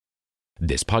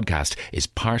This podcast is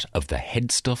part of the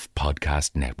Head Stuff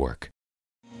Podcast Network.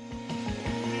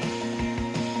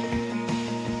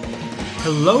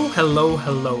 Hello,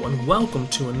 and welcome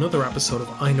to another episode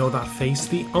of I Know That Face,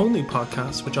 the only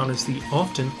podcast which honors the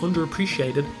often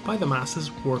underappreciated by the masses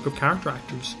work of character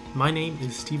actors. My name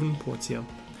is Stephen Porzio.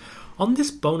 On this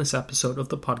bonus episode of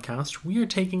the podcast, we are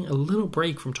taking a little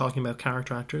break from talking about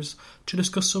character actors to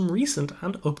discuss some recent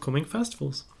and upcoming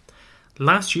festivals.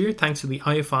 Last year, thanks to the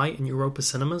IFI and Europa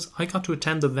cinemas, I got to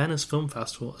attend the Venice Film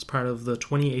Festival as part of the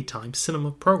 28 Times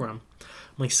Cinema programme.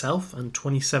 Myself and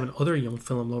 27 other young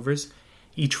film lovers,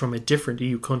 each from a different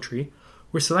EU country,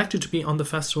 were selected to be on the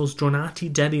festival's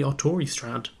Giornate degli Autori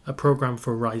strand, a programme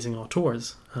for rising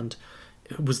auteurs, and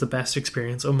it was the best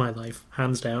experience of my life,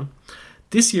 hands down.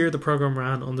 This year the programme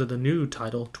ran under the new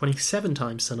title 27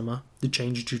 Times Cinema, the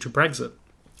change due to Brexit.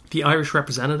 The Irish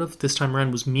representative this time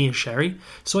around was Mia Sherry,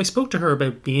 so I spoke to her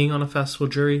about being on a festival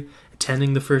jury,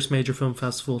 attending the first major film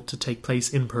festival to take place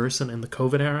in person in the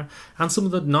COVID era, and some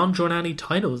of the non-Giornate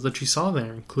titles that she saw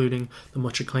there, including the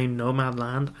much-acclaimed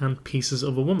Nomadland and Pieces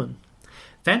of a Woman.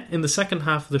 Then, in the second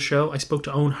half of the show, I spoke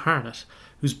to Owen Harnett,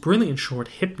 whose brilliant short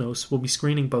Hypnos will be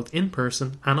screening both in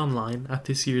person and online at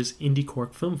this year's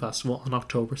Indiecork Film Festival on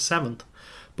October 7th.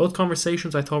 Both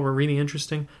conversations I thought were really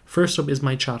interesting. First up is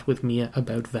my chat with Mia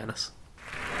about Venice.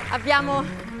 Abbiamo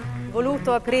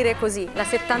voluto aprire così la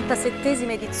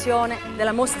 77esima edizione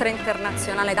della Mostra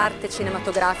Internazionale d'Arte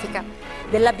Cinematografica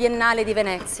della Biennale di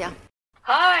Venezia.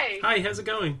 Hi, how's it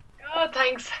going? Oh,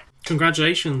 thanks.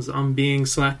 Congratulations on being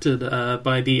selected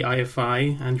by the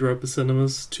IFI and Europa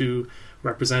Cinemas to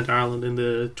represent Ireland in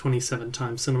the 27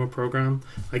 Times Cinema programme.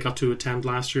 I got to attend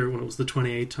last year when it was the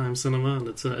 28 Times Cinema, and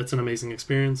it's an amazing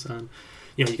experience. And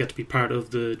you get to be part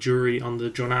of the jury on the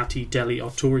Giornate degli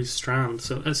Autori strand.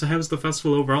 So how's the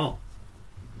festival overall?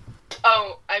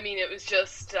 Oh, I mean, it was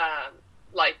just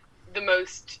like the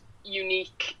most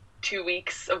unique 2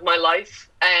 weeks of my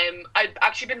life. I'd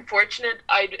actually been fortunate.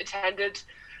 I'd attended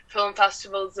film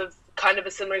festivals of kind of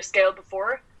a similar scale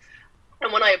before,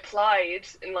 and when I applied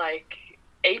in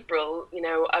April,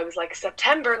 I was like,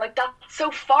 September, that's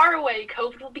so far away,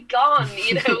 COVID will be gone,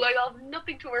 I'll have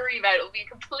nothing to worry about, it'll be a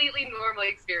completely normal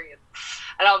experience.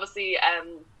 And obviously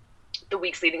the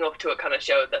weeks leading up to it kind of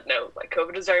showed that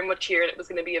COVID was very much here and it was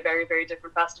going to be a very, very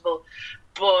different festival.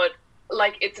 But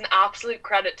it's an absolute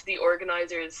credit to the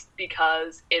organisers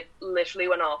because it literally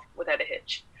went off without a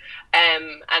hitch,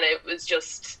 and it was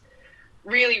just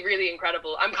really, really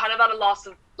incredible. I'm kind of at a loss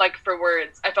of for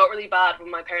words. I felt really bad when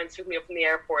my parents took me up from the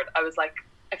airport. I was like,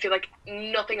 I feel like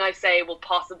nothing I say will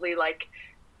possibly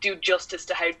do justice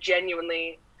to how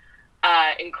genuinely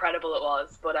incredible it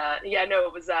was. But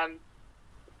it was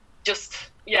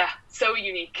so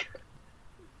unique.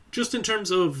 Just in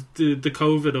terms of the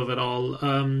COVID of it all,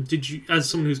 did you, as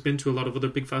someone who's been to a lot of other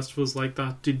big festivals like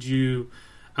that, did you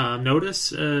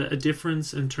notice a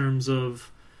difference in terms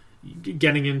of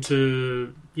getting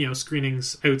into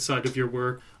screenings outside of your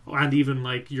work and even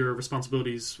your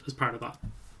responsibilities as part of that?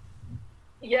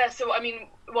 Yeah, so I mean,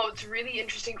 what's really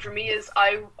interesting for me is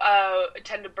I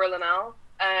attended Berlinale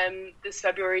this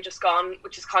February just gone,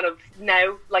 which is kind of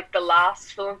now the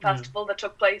last film festival that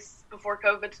took place before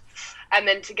COVID, and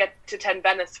then to get to attend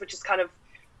Venice, which is kind of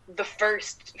the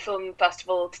first film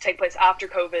festival to take place after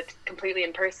COVID completely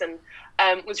in person,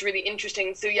 was really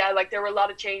interesting. So yeah, there were a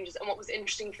lot of changes, and what was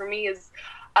interesting for me is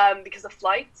because of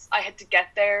flights, I had to get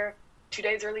there 2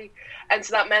 days early, and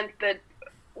so that meant that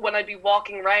when I'd be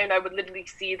walking around, I would literally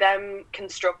see them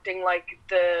constructing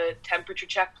the temperature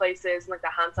check places and the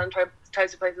hand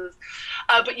sanitizer places.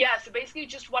 But yeah, so basically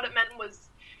just what it meant was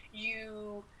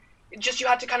you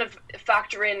had to kind of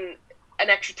factor in an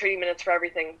extra 30 minutes for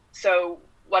everything. So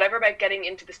whatever about getting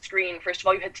into the screen, first of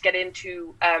all, you had to get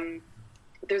into,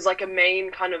 there's a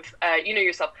main kind of,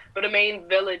 yourself, but a main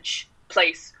village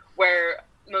place where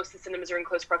most of the cinemas are in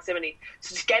close proximity.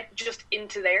 So to get just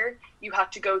into there, you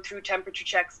had to go through temperature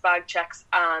checks, bag checks,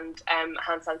 and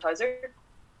hand sanitizer.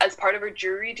 As part of our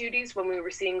jury duties, when we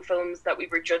were seeing films that we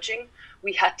were judging,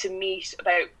 we had to meet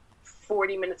about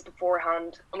 40 minutes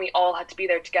beforehand, and we all had to be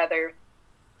there together,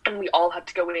 and we all had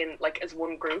to go in as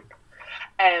one group.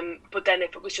 But then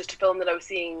if it was just a film that I was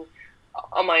seeing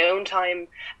on my own time,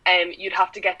 you'd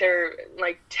have to get there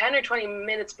 10 or 20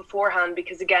 minutes beforehand,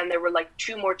 because again there were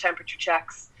 2 more temperature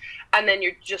checks, and then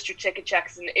your ticket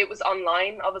checks, and it was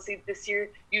online. Obviously this year,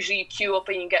 usually you queue up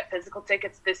and you get physical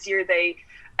tickets. This year they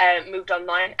moved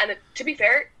online, and to be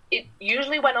fair, it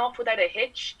usually went off without a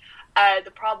hitch.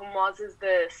 The problem is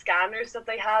the scanners that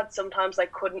they had sometimes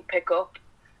couldn't pick up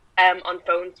on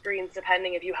phone screens,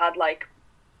 depending if you had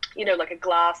you know, like a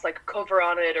glass like cover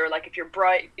on it, or like if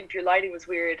your lighting was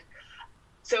weird.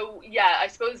 So yeah, I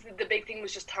suppose the big thing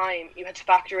was just time. You had to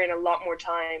factor in a lot more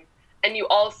time, and you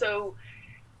also,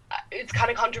 it's kind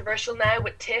of controversial now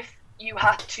with TIFF, you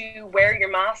had to wear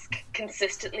your mask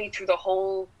consistently through the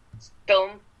whole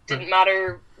film. Didn't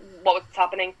matter what was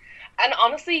happening. And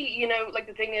honestly, you know, like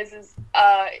the thing is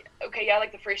okay, yeah,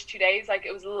 like the first 2 days, like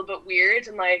it was a little bit weird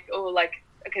and like, oh, like,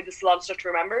 okay, there's a lot of stuff to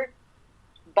remember.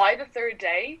 By the third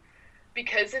day,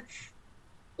 because it's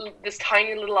this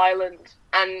tiny little island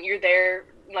and you're there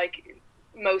like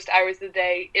most hours of the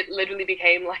day, it literally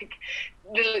became like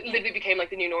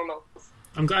the new normal.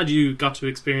 I'm glad you got to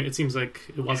experience. It seems like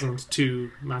it wasn't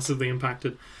too massively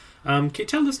impacted. Can you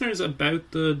tell listeners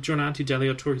about the Giornate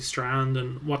degli Autori strand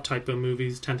and what type of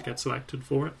movies tend to get selected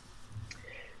for it?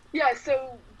 Yeah,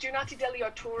 so Giornate degli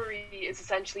Autori is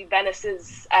essentially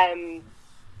Venice's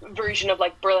version of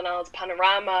like Berlinale's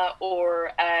Panorama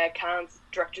or Cannes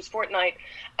Director's Fortnight,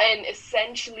 and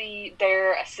essentially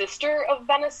they're a sister of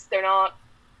Venice. They're not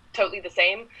totally the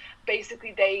same.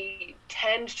 Basically, they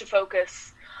tend to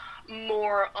focus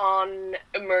more on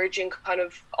emerging kind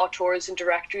of auteurs and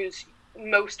directors.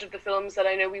 Most of the films that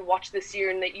I know we watch this year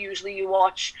and that usually you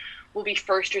watch will be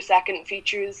first or second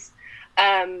features.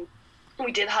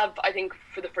 We did have, I think,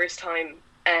 for the first time,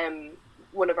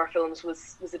 one of our films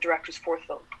was a director's fourth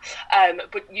film.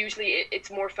 But usually it's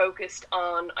more focused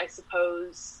on, I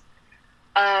suppose,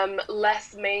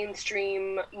 less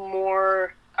mainstream,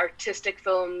 more artistic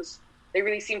films. They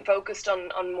really seem focused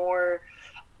on more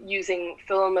using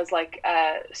film as like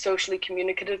socially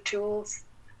communicative tools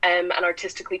and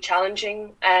artistically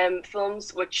challenging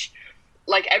films, which,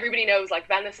 like, everybody knows, like,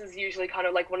 Venice is usually kind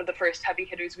of like one of the first heavy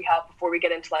hitters we have before we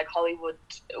get into like Hollywood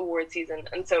award season.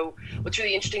 And so what's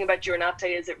really interesting about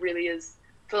Giornate is it really is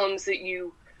films that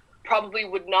you probably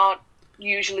would not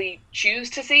usually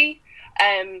choose to see,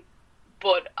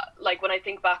 but like when I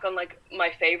think back on like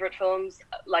my favorite films,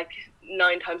 like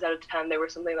 9 times out of 10 they were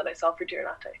something that I saw for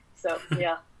Giornate. So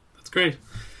yeah. That's great.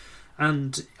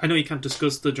 And I know you can't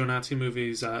discuss the Giornate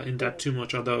movies in depth too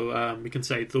much, although we can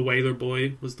say The Whaler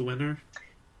Boy was the winner.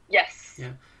 Yes.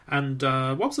 Yeah. And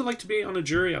what was it like to be on a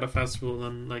jury at a festival,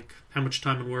 and like how much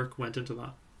time and work went into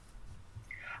that?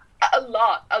 A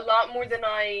lot more than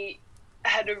I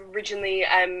had originally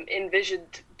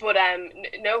envisioned. But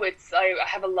no, I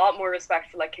have a lot more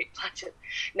respect for like Kate Blanchett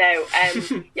now.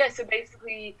 Yeah, so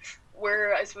basically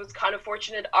we're, I suppose, kind of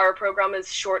fortunate. Our program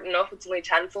is short enough. It's only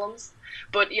 10 films.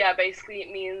 But yeah, basically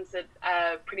it means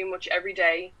that pretty much every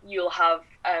day you'll have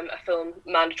a film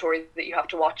mandatory that you have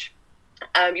to watch.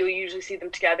 You'll usually see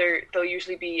them together. There'll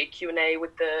usually be a Q&A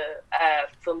with the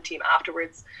film team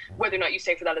afterwards. Whether or not you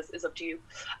stay for that is up to you.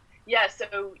 Yeah,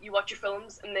 so you watch your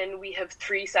films, and then we have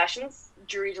 3 sessions,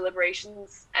 jury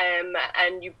deliberations,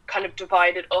 and you kind of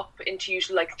divide it up into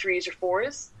usually like 3s or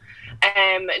 4s.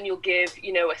 And you'll give,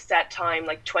 you know, a set time,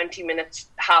 like 20 minutes,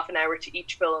 half an hour to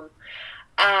each film.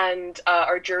 And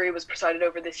our jury was presided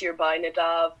over this year by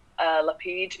Nadav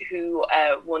Lapid, who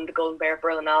won the Golden Bear at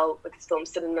Berlinale with his film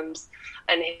Synonyms,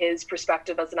 and his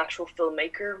perspective as an actual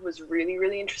filmmaker was really,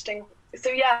 really interesting. So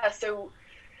yeah, so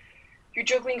you're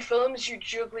juggling films, you're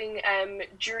juggling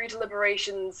jury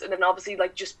deliberations, and then obviously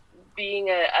like just being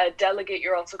a delegate,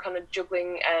 you're also kind of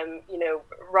juggling, you know,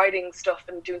 writing stuff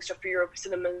and doing stuff for Europa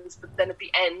Cinemas. But then at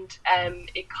the end,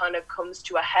 it kind of comes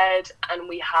to a head, and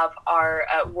we have our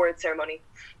award ceremony.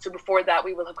 So before that,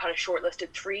 we will have kind of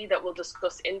shortlisted 3 that we'll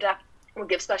discuss in depth. We'll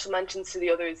give special mentions to the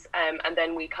others, and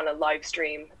then we kind of live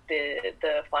stream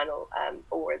the final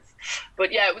awards.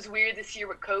 But yeah, it was weird this year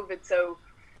with COVID, so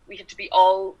we had to be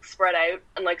all spread out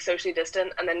and like socially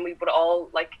distant, and then we would all,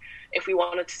 like, if we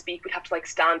wanted to speak, we'd have to like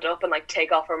stand up and like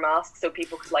take off our masks so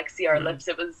people could like see our lips.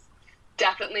 It was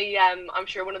definitely I'm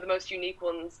sure one of the most unique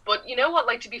ones, but you know what,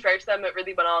 like, to be fair to them, it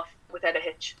really went off without a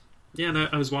hitch. Yeah, and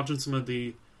I was watching some of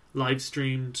the live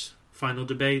streamed final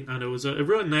debate, and it was a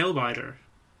real nail biter.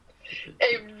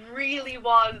 It really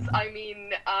was. I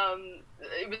mean,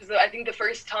 it was, I think, the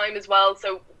first time as well,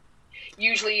 so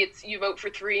usually it's you vote for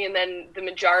 3 and then the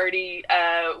majority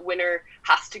winner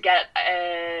has to get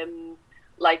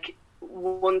like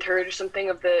 1/3 or something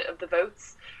of the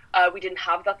votes. We didn't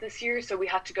have that this year, so we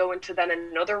had to go into then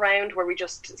another round where we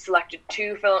just selected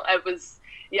 2 films. It was,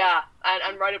 yeah,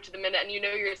 and right up to the minute, and you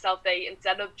know yourself, they,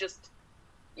 instead of just,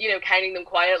 you know, counting them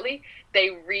quietly,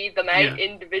 they read them out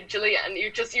individually, and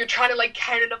you're trying to like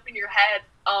count it up in your head.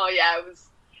 Oh yeah,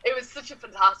 it was such a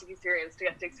fantastic experience to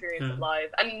get to experience it live,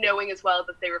 and knowing as well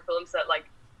that they were films that like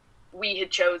we had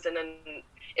chosen. And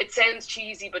it sounds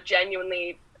cheesy, but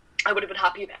genuinely, I would have been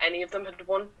happy if any of them had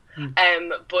won.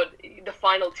 But the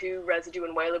final two, Residue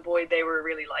and Whaler Boy, they were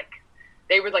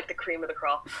like the cream of the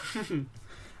crop.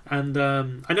 And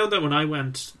I know that when I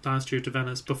went last year to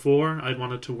Venice, before I'd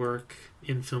wanted to work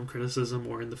in film criticism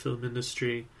or in the film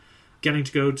industry, getting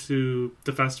to go to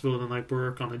the festival and like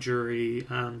work on a jury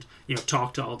and, you know,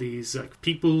 talk to all these like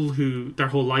people who their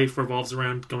whole life revolves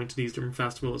around going to these different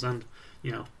festivals, and,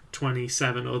 you know,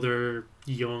 27 other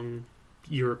young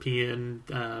European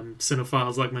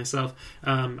cinephiles like myself,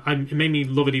 it made me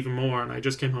love it even more, and I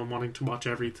just came home wanting to watch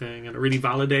everything, and it really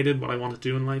validated what I want to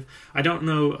do in life. I don't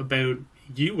know about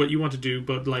you, what you want to do,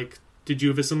 but like, did you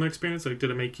have a similar experience? Like, did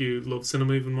it make you love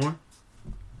cinema even more?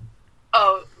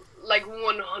 Oh, like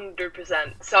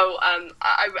 100%. So I'm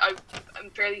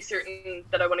fairly certain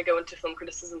that I want to go into film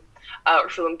criticism or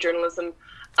film journalism.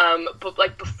 But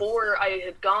like before I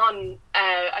had gone,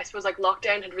 I suppose like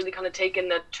lockdown had really kind of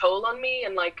taken a toll on me,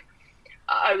 and like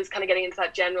I was kind of getting into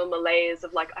that general malaise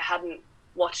of like I hadn't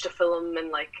watched a film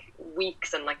in like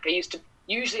weeks, and like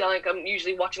I'm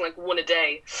usually watching like one a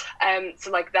day.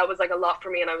 So like that was like a lot for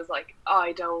me, and I was like, oh,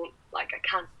 I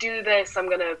can't do this. I'm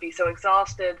gonna be so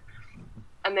exhausted.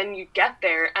 And then you get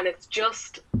there, and it's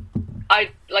just, I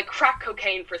like crack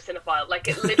cocaine for a cinephile. Like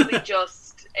it literally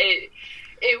just it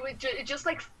just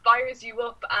like fires you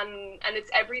up, and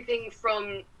it's everything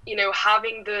from, you know,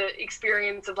 having the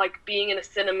experience of like being in a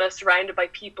cinema surrounded by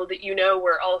people that you know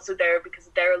were also there because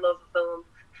of their love of film,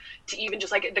 to even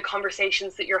just like the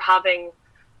conversations that you're having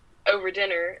over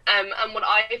dinner. And what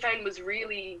I found was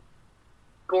really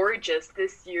gorgeous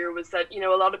this year was that, you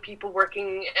know, a lot of people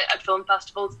working at film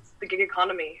festivals, the gig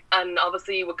economy, and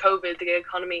obviously with COVID, the gig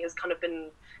economy has kind of been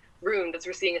ruined, as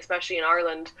we're seeing, especially in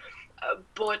Ireland.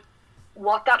 But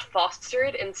what that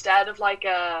fostered, instead of like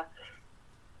a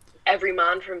every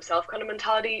man for himself kind of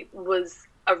mentality, was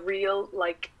a real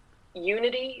like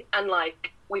unity, and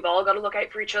like we've all got to look out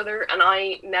for each other. And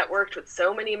I networked with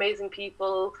so many amazing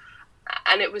people,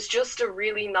 and it was just a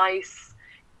really nice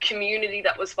community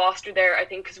that was fostered there, I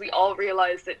think, because we all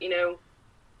realized that, you know,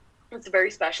 it's a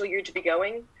very special year to be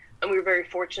going, and we were very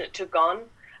fortunate to have gone.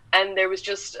 And there was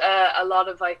just a lot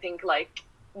of, I think, like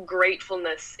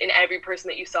gratefulness in every person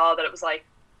that you saw, that it was like,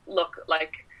 look,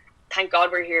 like, thank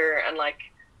God we're here, and like,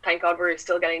 thank God we're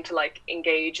still getting to like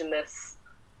engage in this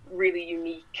really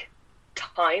unique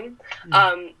time.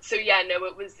 So yeah, no,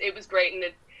 it was great, and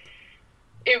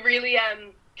it really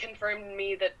confirmed in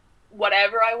me that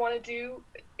whatever I want to do,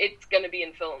 it's going to be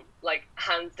in film, like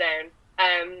hands down.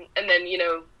 And then, you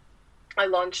know, I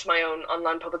launched my own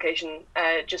online publication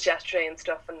just yesterday and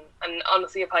stuff. And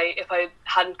honestly, if I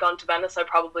hadn't gone to Venice, I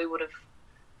probably would have,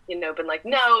 you know, been like,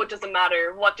 no, it doesn't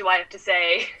matter. What do I have to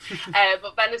say?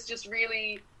 But Venice just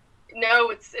really, no,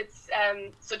 it's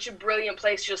such a brilliant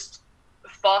place. Just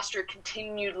foster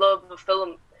continued love of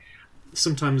film.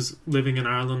 Sometimes living in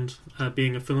Ireland,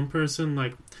 being a film person,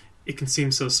 like, it can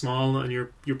seem so small, and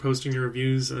you're posting your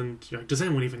reviews, and you're like, does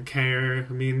anyone even care?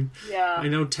 I mean, yeah. I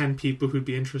know 10 people who'd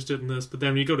be interested in this, but then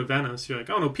when you go to Venice, you're like,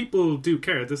 oh no, people do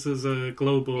care. This is a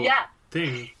global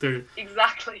thing.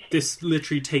 Exactly. This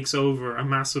literally takes over a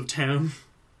massive town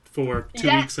for 2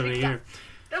 weeks in a year.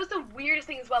 That was the weirdest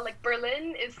thing as well. Like,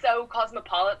 Berlin is so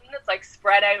cosmopolitan. It's like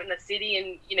spread out in the city,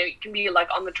 and, you know, you can be like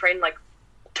on the train like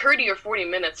 30 or 40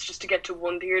 minutes just to get to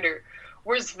one theater.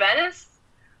 Whereas Venice,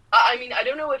 I mean, I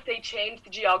don't know if they changed the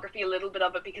geography a little bit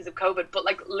of it because of COVID, but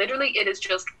like literally it is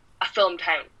just a film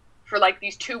town. For like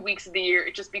these 2 weeks of the year,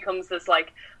 it just becomes this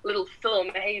like little film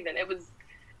haven. It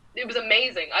was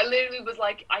amazing. I literally was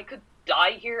like, I could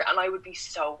die here and I would be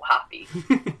so happy.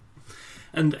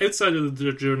 And outside of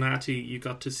the Giornati, you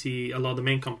got to see a lot of the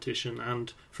main competition,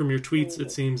 and from your tweets, it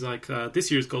seems like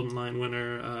this year's Golden Lion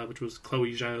winner, which was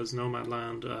Chloe Zhao's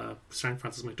Nomadland, starring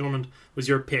Frances McDormand, was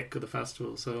your pick of the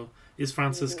festival. So is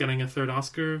Frances getting a third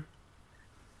Oscar?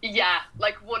 Yeah,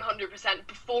 like 100%.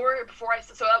 Before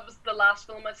so that was the last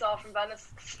film I saw from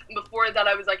Venice. Before that,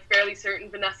 I was like fairly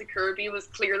certain Vanessa Kirby was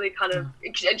clearly kind of,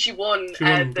 and she won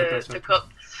the cup.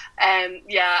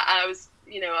 Yeah, I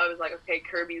was like, okay,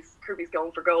 Kirby's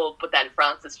going for gold, but then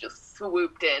Frances just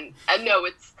swooped in. And no,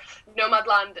 it's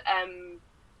Nomadland.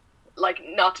 Like,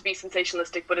 not to be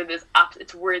sensationalistic, but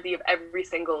it's worthy of every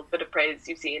single bit of praise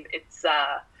you've seen. It's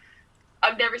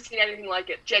I've never seen anything like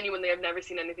it. Genuinely, I've never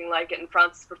seen anything like it. And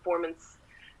Frances' performance,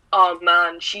 oh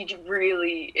man, she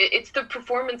really, it's the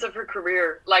performance of her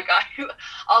career. Like,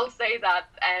 I'll say that,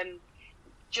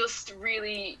 just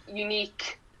really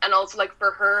unique. And also, like,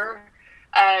 for her,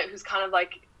 who's kind of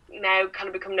like now kind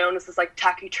of become known as this like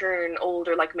taciturn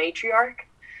older like matriarch,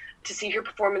 to see her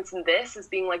performance in this as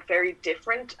being like very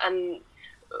different and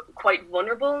quite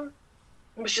vulnerable,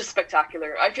 It was just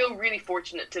spectacular. I feel really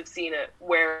fortunate to have seen it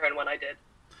where and when I did.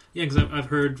 Yeah, because I've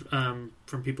heard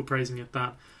from people praising it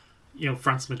that, you know,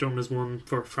 Frances McDormand has won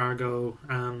for Fargo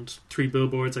and Three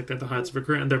Billboards, like they're the highlights of her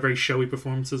career, and they're very showy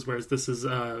performances, whereas this is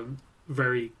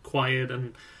very quiet,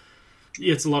 and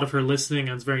it's a lot of her listening,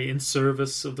 and it's very in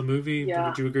service of the movie. Yeah.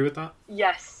 Would you agree with that?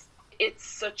 Yes. It's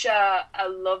such a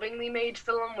lovingly made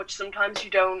film, which sometimes you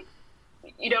don't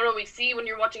always see when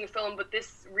you're watching a film, but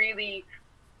this really,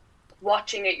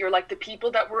 watching it, you're like, the people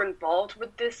that were involved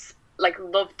with this, like,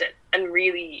 loved it and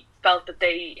really felt that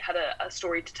they had a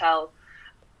story to tell.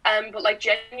 But, like,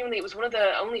 genuinely, it was one of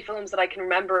the only films that I can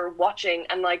remember watching,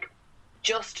 and, like,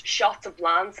 just shots of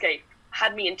landscape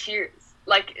had me in tears.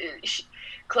 Like,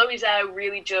 Chloe Zhao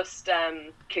really just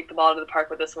kicked the ball out of the park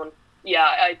with this one. Yeah,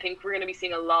 I think we're going to be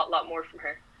seeing a lot more from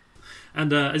her.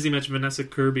 And as you mentioned, Vanessa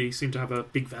Kirby seemed to have a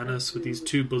big Venice with these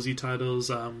two buzzy titles,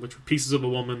 which were Pieces of a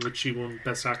Woman, which she won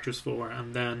Best Actress for,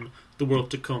 and then The World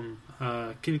to Come.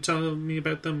 Can you tell me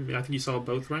about them? I think you saw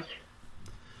both, right?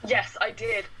 Yes, I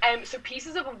did. So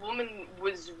Pieces of a Woman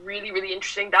was really, really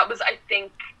interesting. That was, I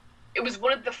think, it was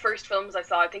one of the first films I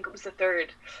saw. I think it was the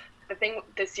third. The thing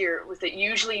this year was that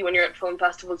usually when you're at film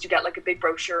festivals, you get like a big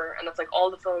brochure, and that's like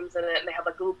all the films in it, and they have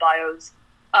like little bios.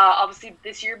 Obviously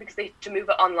this year, because they had to move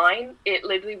it online, it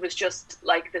literally was just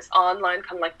like this online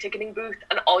kind of like ticketing booth,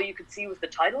 and all you could see was the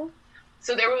title.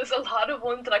 So there was a lot of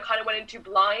ones that I kind of went into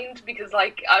blind, because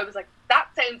like I was like, that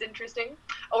sounds interesting,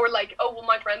 or like, oh well,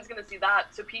 my friend's gonna see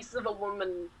that. So Pieces of a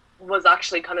Woman was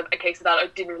actually kind of a case of that. I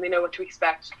didn't really know what to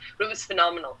expect, but it was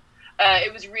phenomenal.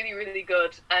 It was really, really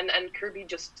good, and Kirby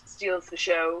just steals the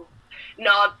show.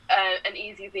 Not an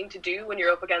easy thing to do when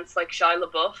you're up against like Shia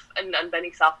LaBeouf and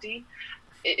Benny Safdie.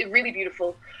 It really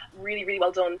beautiful, really, really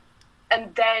well done.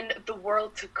 And then The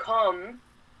World to Come,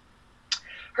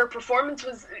 her performance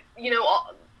was, you know,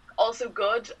 also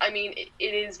good. I mean,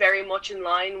 it is very much in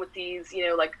line with these, you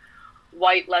know, like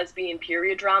white lesbian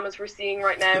period dramas we're seeing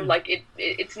right now. Like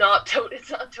it's not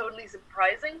totally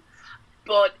surprising,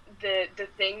 but the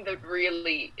thing that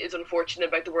really is unfortunate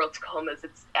about The World to Come is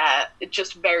it's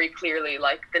just very clearly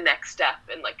like the next step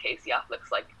in like Casey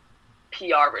Affleck's like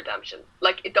PR redemption.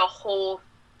 Like the whole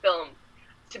film,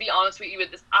 to be honest with you,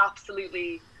 is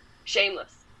absolutely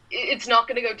shameless. It's not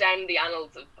going to go down in the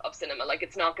annals of cinema. Like,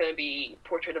 it's not going to be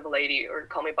Portrait of a Lady or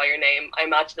Call Me by Your Name. I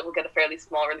imagine it will get a fairly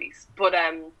small release, but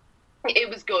it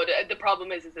was good. The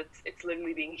problem is it's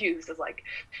literally being used as like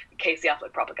Casey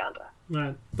Affleck propaganda.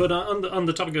 Right, but on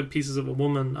the topic of Pieces of a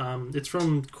Woman, it's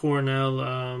from Cornel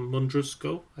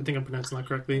Mundrusco. I think I'm pronouncing that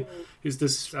correctly. He's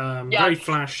this very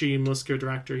flashy, muscular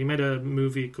director. He made a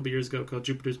movie a couple of years ago called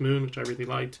Jupiter's Moon, which I really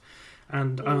liked.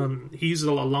 And he uses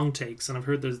a lot of long takes, and I've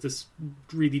heard there's this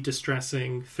really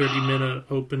distressing 30-minute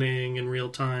opening in real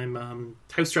time.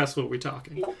 How stressful are we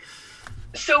talking?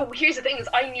 So here's the thing: is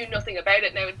I knew nothing about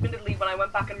it. Now, admittedly, when I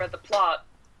went back and read the plot,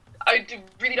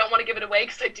 really don't want to give it away,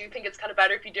 because I do think it's kind of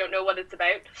better if you don't know what it's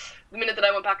about. The minute that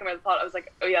I went back and read the plot, I was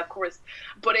like, oh yeah, of course.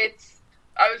 But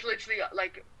I was literally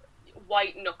like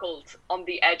white knuckled on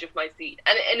the edge of my seat,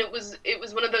 and it was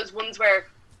one of those ones where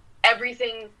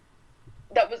everything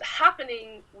that was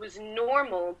happening was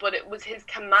normal, but it was his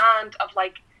command of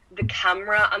like the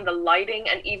camera and the lighting,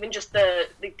 and even just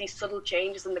these subtle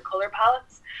changes in the color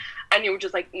palettes, and you were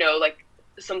just like, no, like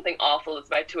something awful is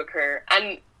about to occur.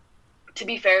 And to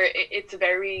be fair, it's a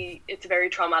very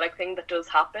traumatic thing that does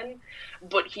happen,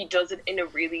 but he does it in a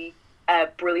really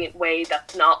brilliant way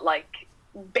that's not like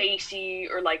baity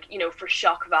or like, you know, for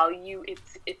shock value.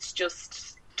 It's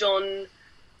just done,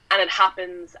 and it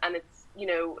happens, and it's, you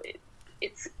know,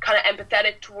 it's kind of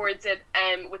empathetic towards it,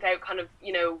 without kind of,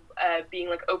 you know, being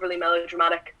like overly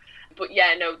melodramatic. But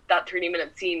yeah, no, that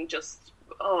 30-minute scene just,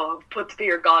 put the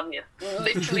fear of God in you.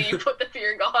 Literally, you put the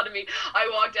fear of God in me. I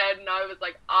walked out and I was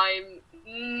like, I'm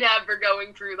never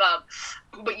going through that.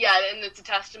 But yeah, and it's a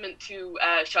testament to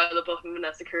Shia LaBeouf and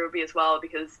Vanessa Kirby as well,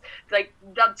 because like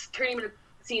that's 30-minute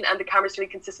scene and the camera's really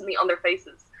consistently on their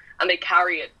faces, and they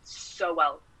carry it so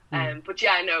well. But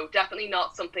yeah, no, definitely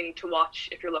not something to watch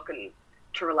if you're looking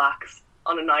to relax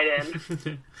on a night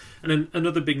in. And then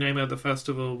another big name out of the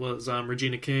festival was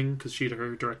Regina King, because she had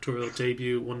her directorial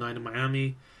debut One Night in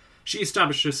Miami. She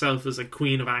established herself as a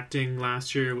queen of acting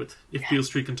last year with If Beale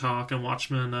Street Can Talk and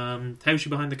Watchmen. How's she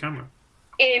behind the camera?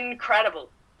 Incredible.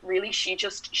 Really, she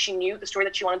knew the story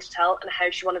that she wanted to tell and how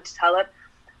she wanted to tell it,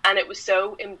 and it was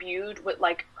so imbued with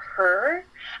like her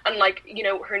and like, you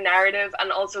know, her narrative,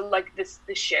 and also like this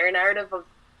shared narrative of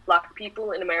Black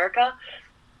people in America.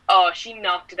 Oh, she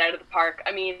knocked it out of the park.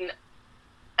 I mean,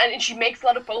 and she makes a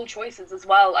lot of bold choices as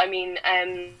well. I mean,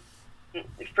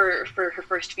 for her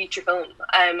first feature film.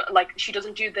 Like, she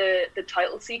doesn't do the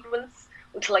title sequence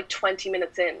until like 20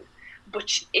 minutes in,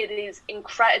 but it is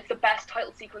incredible. It's the best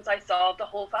title sequence I saw of the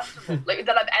whole festival, like,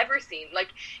 that I've ever seen. Like,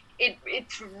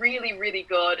 it's really, really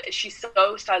good. She's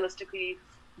so stylistically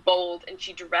bold, and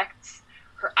she directs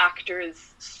her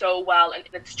actors so well, and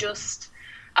it's just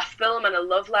a film and a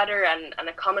love letter and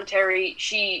a commentary.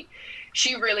 She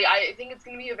really, I think it's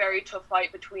going to be a very tough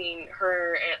fight between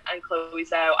her and Chloe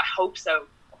Zhao. I hope so.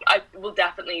 I will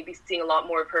definitely be seeing a lot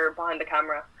more of her behind the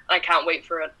camera, and I can't wait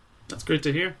for it. That's great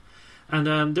to hear.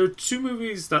 And there are two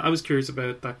movies that I was curious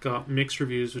about that got mixed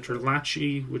reviews, which are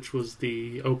Latchy, which was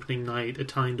the opening night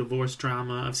Italian divorce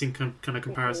drama. I've seen kind of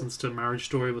comparisons to Marriage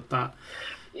Story with that.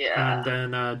 Yeah. And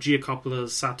then Gia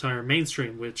Coppola's satire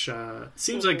Mainstream, which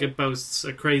seems like it boasts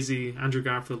a crazy Andrew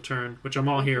Garfield turn, which I'm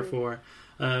all here for.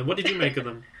 What did you make of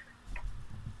them?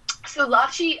 So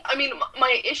Latchy, I mean,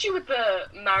 my issue with the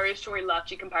Marriage Story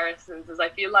Latchy comparisons is I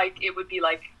feel like it would be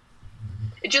like,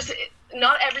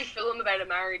 not every film about a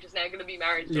marriage is now going to be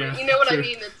Marriage Story. Yeah, you know what sure. I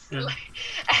mean? It's like,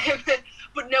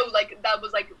 but no, like, that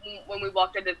was like, when we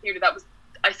walked out of the theater,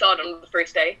 I saw it on the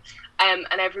first day, and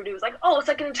everybody was like, oh, it's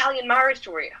like an Italian Marriage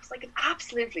Story. I was like, it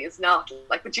absolutely is not.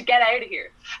 Like, would you get out of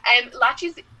here?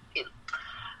 Latchy's,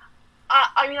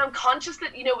 I mean, I'm conscious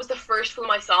that, you know, it was the first film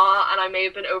I saw, and I may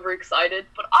have been overexcited,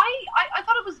 but I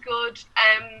thought it was good.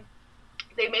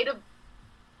 They made a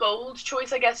bold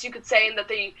choice, I guess you could say, in that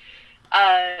they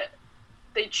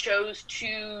chose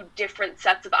two different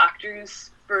sets of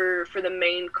actors for the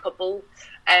main couple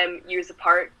years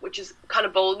apart, which is kind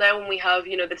of bold now when we have,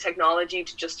 you know, the technology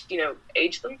to just, you know,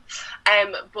 age them.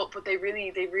 But they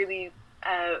really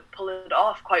pull it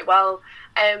off quite well.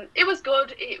 It was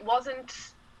good. It wasn't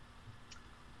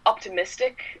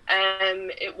optimistic.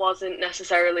 It wasn't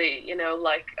necessarily, you know,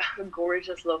 like a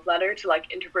gorgeous love letter to like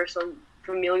interpersonal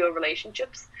familial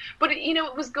relationships. But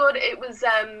it was good. It was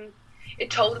it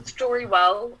told its story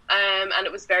well, and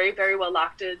it was very, very well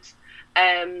acted.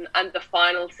 And the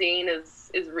final scene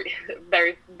is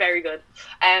very, very good.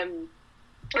 And,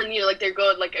 you know, like, they're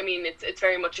good. Like, I mean, it's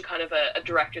very much a kind of a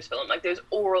director's film. Like, there's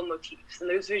oral motifs and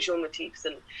there's visual motifs,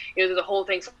 and, you know, there's a whole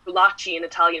thing. So Lacci in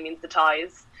Italian means the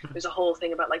ties. There's a whole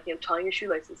thing about, like, you know, tying your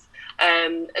shoelaces.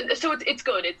 And so it's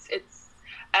good. It's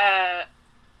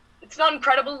not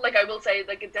incredible. Like, I will say,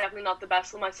 like, it's definitely not the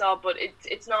best film I saw, but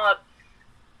it's not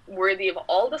worthy of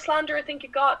all the slander I think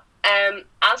it got.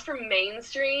 As for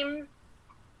Mainstream,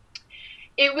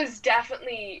 it was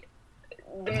definitely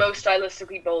the most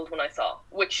stylistically bold one I saw,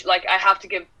 which, like, I have to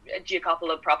give Gia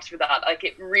Coppola props for that. Like,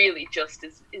 it really just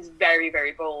is very,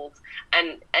 very bold,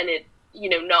 and it, you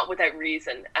know, not without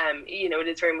reason. You know, it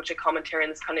is very much a commentary on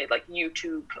this kind of like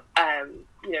YouTube,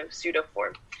 you know, pseudo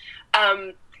form.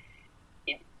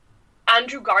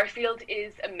 Andrew Garfield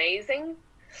is amazing.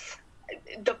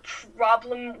 The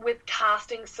problem with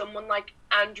casting someone like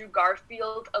Andrew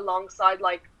Garfield alongside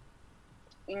like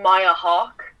Maya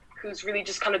Hawke, who's really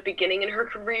just kind of beginning in her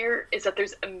career, is that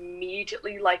there's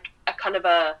immediately like a kind of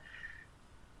a,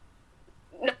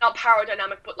 not power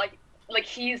dynamic, but like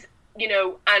he's, you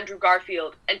know, Andrew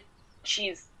Garfield and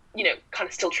she's, you know, kind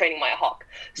of still training Maya Hawke.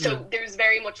 So there's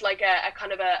very much like a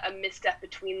kind of a misstep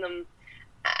between them,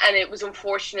 and it was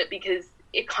unfortunate because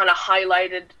it kind of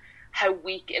highlighted how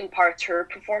weak in parts her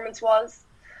performance was.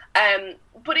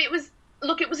 But it was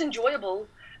enjoyable.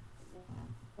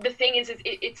 The thing is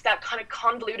it's that kind of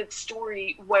convoluted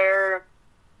story where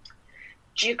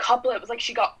Gia Coppola, it was like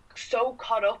she got so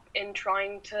caught up in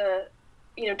trying to,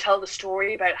 you know, tell the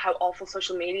story about how awful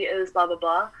social media is, blah, blah,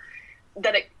 blah,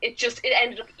 that it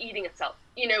ended up eating itself.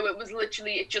 You know, it was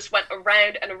literally, it just went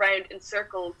around and around in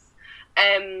circles,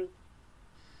 to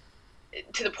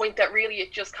the point that really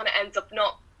it just kind of ends up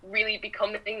not really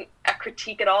becoming a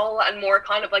critique at all, and more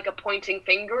kind of like a pointing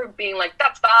finger, being like,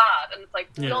 that's bad, and it's like,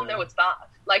 we all know it's bad,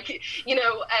 like, you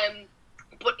know.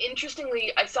 But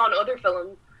interestingly, I saw another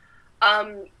film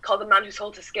called The Man Who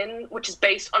Sold His Skin, which is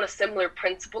based on a similar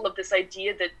principle of this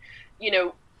idea that, you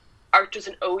know, art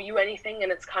doesn't owe you anything,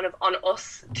 and it's kind of on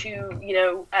us to, you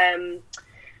know,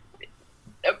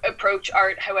 approach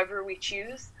art however we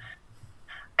choose.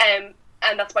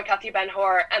 And that's by Katia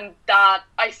Ben-Hur, and that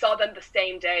I saw them the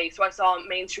same day. So I saw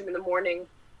Mainstream in the morning,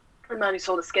 The Man Who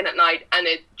Sold His Skin at night, and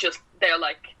it just, they're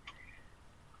like,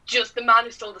 just The Man Who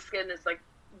Sold His Skin is like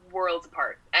worlds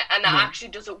apart, and it actually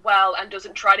does it well, and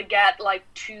doesn't try to get like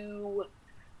too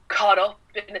caught up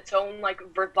in its own like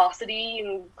verbosity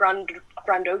and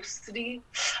grandiosity.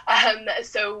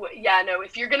 So yeah, no,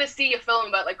 if you're gonna see a film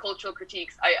about like cultural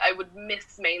critiques, I would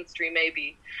miss Mainstream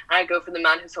maybe, and I go for The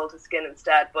Man Who Sold His Skin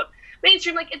instead. But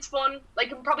Mainstream, like, it's fun,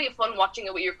 like, probably have fun watching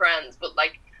it with your friends, but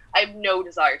like, I have no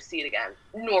desire to see it again,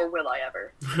 nor will I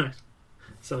ever.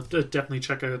 So definitely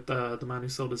check out The Man Who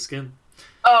Sold His Skin.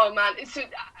 Oh man, so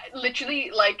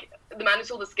literally, like, The Man Who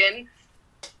Sold His Skin,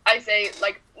 I say,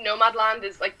 like, Nomadland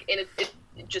is like in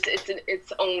it's in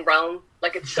its own realm.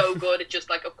 Like, it's so good. It's just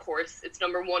like, of course, it's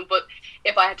number one. But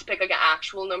if I had to pick like an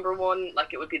actual number one,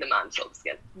 like, it would be The Man Who Sold His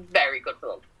Skin. Very good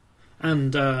film.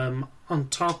 And on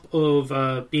top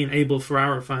of being Abel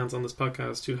Ferrara fans on this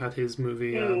podcast, who had his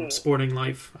movie Sporting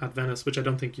Life at Venice, which I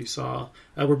don't think you saw,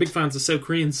 we're big fans of South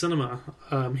Korean cinema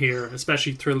here,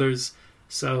 especially thrillers.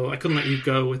 So I couldn't let you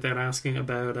go without asking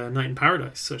about Night in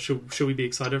Paradise. So should we be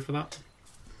excited for that?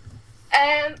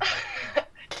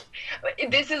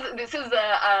 This is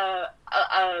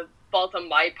a fault on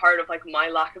my part of like my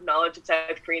lack of knowledge of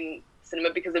South Korean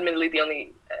cinema, because admittedly the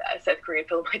only South Korean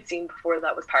film I'd seen before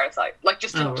that was Parasite. Like,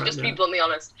 just to be bluntly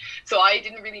honest. So I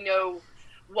didn't really know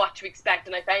what to expect,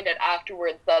 and I found out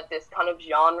afterwards that this kind of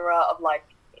genre of like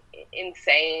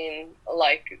insane,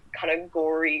 like kind of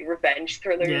gory revenge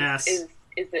thrillers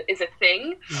is a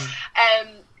thing.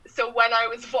 So when I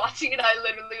was watching it, I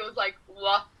literally was like,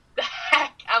 what the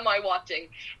heck am I watching?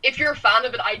 If you're a fan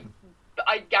of it,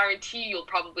 I guarantee you'll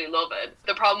probably love it.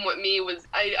 The problem with me was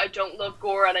I don't love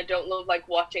gore, and I don't love like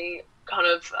watching kind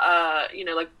of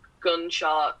like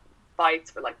gunshot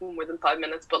fights for like more than 5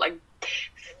 minutes, but like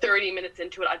 30 minutes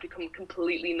into it I'd become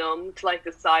completely numb to like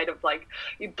the sight of like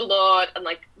blood and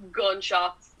like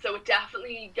gunshots. So it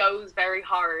definitely goes very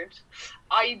hard.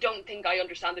 I don't think I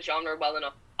understand the genre well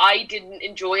enough. I didn't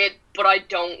enjoy it, but I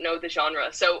don't know the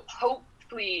genre, so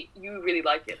hopefully you really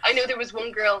like it. I know there was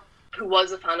one girl who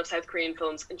was a fan of South Korean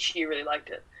films, and she really liked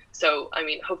it. So, I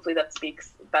mean, hopefully that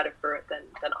speaks better for it than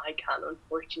I can,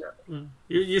 unfortunately.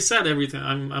 You said everything.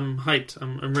 I'm hyped.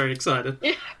 I'm very excited.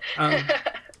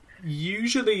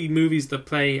 Usually movies that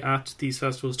play at these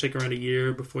festivals take around a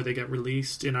year before they get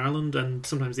released in Ireland, and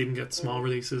sometimes they even get small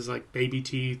releases like Baby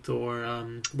Teeth or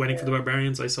Wedding for the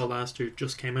Barbarians I saw last year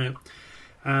just came out.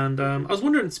 And I was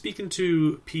wondering, speaking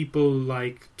to people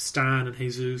like Stan and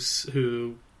Jesus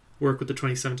who work with the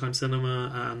 27 Times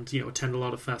Cinema and, attend a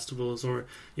lot of festivals, or,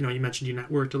 you mentioned you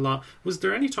networked a lot. Was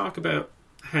there any talk about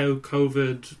how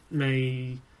COVID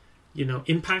may,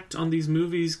 impact on these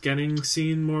movies getting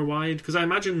seen more wide? Because I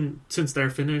imagine since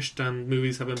they're finished and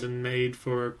movies haven't been made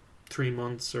for 3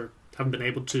 months or haven't been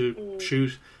able to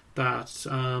shoot, that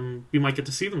we might get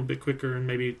to see them a bit quicker and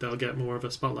maybe they'll get more of a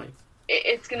spotlight.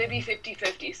 It's going to be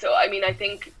 50-50. So, I mean, I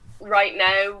think right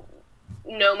now,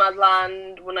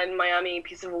 Nomadland, One Night in Miami,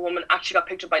 Piece of a Woman actually got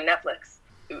picked up by Netflix.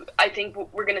 I think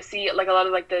we're going to see like a lot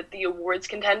of like the awards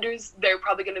contenders, they're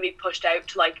probably going to be pushed out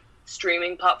to like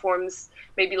streaming platforms,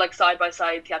 maybe like side by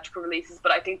side theatrical releases,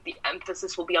 but I think the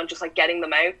emphasis will be on just like getting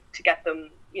them out to get them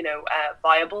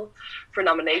viable for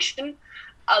nomination.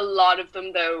 A lot of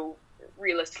them, though,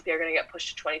 realistically are going to get pushed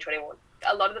to 2021.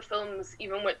 A lot of the films,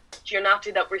 even with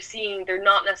Giornati that we're seeing, they're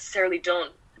not necessarily done.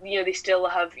 They still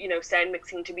have, sound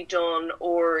mixing to be done,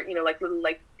 or, like little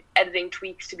like editing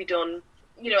tweaks to be done,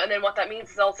 and then what that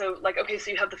means is also like, okay, so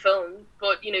you have the film,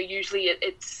 but, usually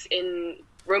it's in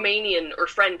Romanian or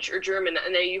French or German,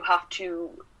 and then you have to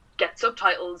get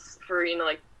subtitles for,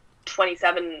 like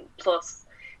 27 plus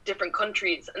different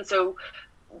countries. And so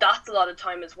that's a lot of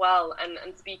time as well. And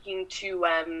speaking to,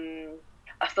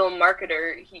 a film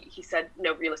marketer, he said,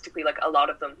 no, realistically, like a lot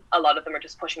of them are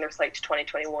just pushing their slate to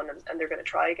 2021, and they're going to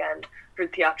try again for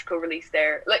the theatrical release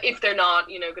there. Like, if they're not,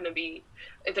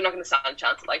 if they're not going to stand a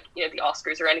chance at like, the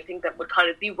Oscars or anything that would kind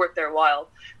of be worth their while,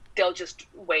 they'll just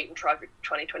wait and try for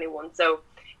 2021. So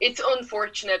it's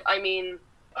unfortunate. I mean,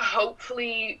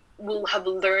 hopefully we'll have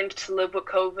learned to live with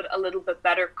COVID a little bit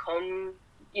better come,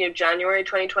 January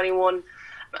 2021,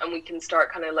 and we can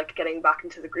start kind of like getting back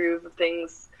into the groove of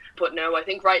things. But no, I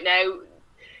think right now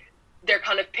they're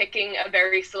kind of picking a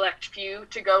very select few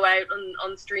to go out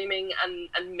on streaming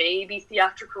and maybe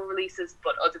theatrical releases.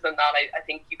 But other than that, I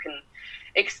think you can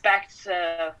expect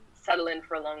to settle in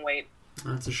for a long wait.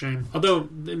 That's a shame. Although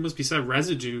it must be said,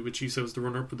 Residue, which you said was the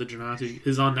runner-up with the Giornati,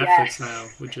 is on Netflix now,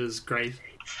 which is great.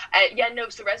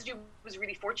 So Residue was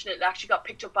really fortunate. It actually got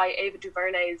picked up by Ava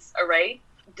DuVernay's Array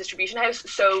distribution house.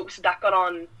 So that got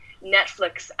on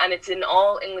Netflix, and it's in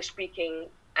all English-speaking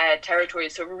territory,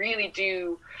 so really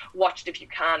do watch it if you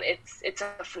can. It's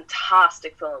a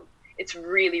fantastic film. It's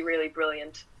really, really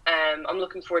brilliant. I'm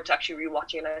looking forward to actually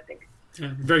rewatching it, I think.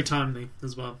 Yeah, very timely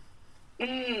as well.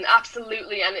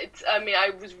 Absolutely. And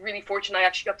I was really fortunate. I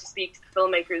actually got to speak to the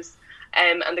filmmakers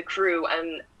and the crew,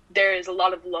 and there is a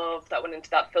lot of love that went into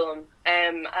that film,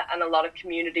 and a lot of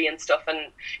community and stuff.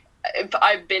 And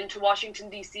I've been to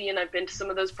Washington DC, and I've been to some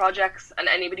of those projects, and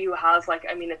anybody who has, like,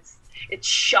 I mean, it's it's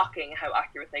shocking how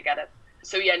accurate they get it.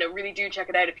 So yeah, no, really do check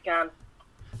it out if you can.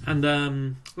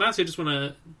 And lastly, I just want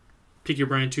to pick your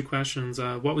brain, 2 questions.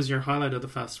 What was your highlight of the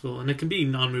festival? And it can be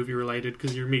non-movie related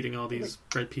because you're meeting all these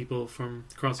great people from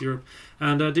across Europe.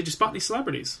 And did you spot any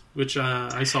celebrities? Which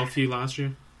I saw a few last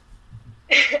year.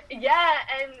 Yeah,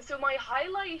 and so my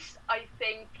highlight, I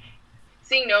think,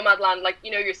 seeing Nomadland, like,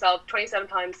 you know yourself, 27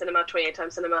 times cinema, 28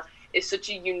 times cinema, is such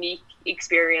a unique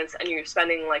experience, and you're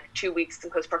spending like 2 weeks in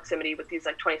close proximity with these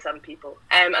like 27 people,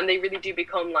 and they really do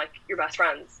become like your best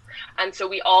friends. And so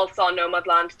we all saw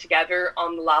Nomadland together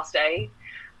on the last day,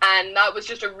 and that was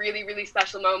just a really, really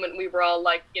special moment. We were all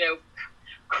like, you know,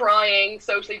 crying,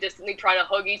 socially distantly, trying to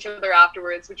hug each other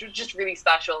afterwards, which was just really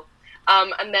special.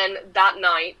 And then that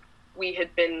night we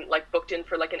had been like booked in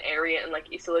for like an area in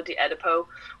like Isola di Edipo,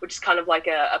 which is kind of like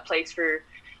a place for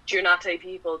Giornate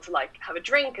people to like have a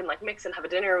drink and like mix and have a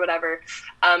dinner or whatever.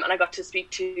 And I got to speak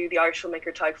to the Irish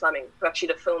filmmaker Ty Fleming, who actually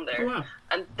did a film there. Oh, wow.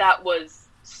 And that was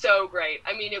so great.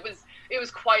 I mean, it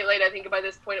was quite late. I think by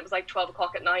this point it was like 12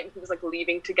 o'clock at night, and he was like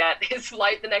leaving to get his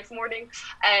flight the next morning.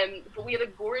 But we had a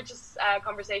gorgeous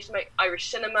conversation about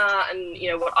Irish cinema and, you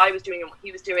know, what I was doing and what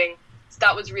he was doing. So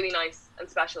that was really nice and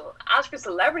special. As for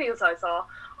celebrities I saw,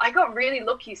 I got really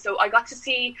lucky. So I got to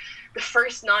see the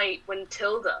first night when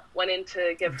Tilda went in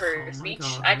to give her speech.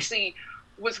 I actually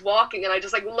was walking and I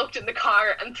just like looked in the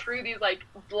car, and through these like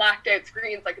blacked out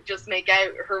screens I could just make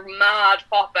out her mad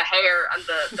foppa hair and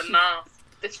the mask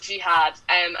that she had.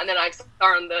 And then I saw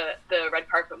her on the red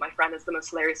carpet. My friend has the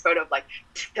most hilarious photo of like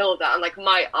Tilda and like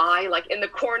my eye like in the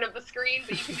corner of the screen,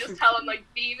 but you can just tell I'm like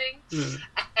beaming.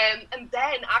 And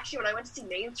then actually when I went to see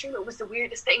Mainstream, it was the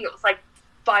weirdest thing. It was like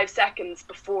 5 seconds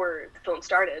before the film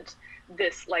started,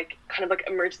 this like kind of like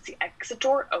emergency exit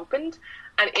door opened,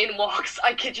 and in walks,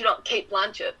 I kid you not, Cate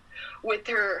Blanchett with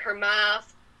her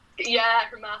mask. Yeah,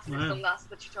 her mask and sunglasses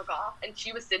that she took off, and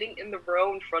she was sitting in the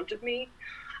row in front of me.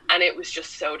 And it was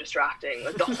just so distracting.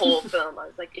 Like the whole film, I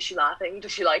was like, is she laughing?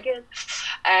 Does she like it?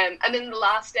 And then the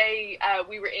last day,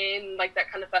 we were in like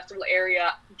that kind of festival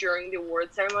area during the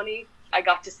award ceremony. I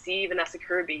got to see Vanessa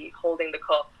Kirby holding the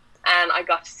cup. And I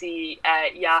got to see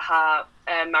Yaha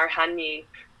Marhani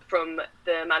from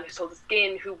The Man Who Sold His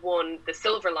Skin, who won the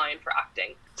Silver Lion for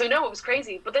acting. So no, it was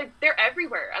crazy. But they're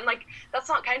everywhere. And like, that's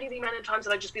not counting the amount of times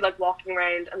that I'd just be like walking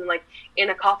around and like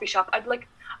in a coffee shop, I'd be like,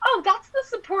 oh, that's the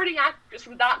supporting actress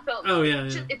from that film. Oh, yeah,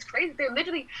 yeah. It's crazy. They're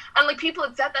literally... And, like, people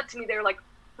had said that to me. They were like,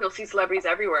 you'll see celebrities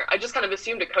everywhere. I just kind of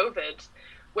assumed at COVID,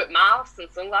 with masks and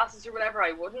sunglasses or whatever,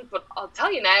 I wouldn't. But I'll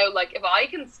tell you now, like, if I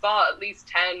can spot at least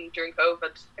 10 during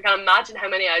COVID, I can't imagine how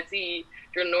many I'd see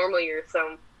during normal years.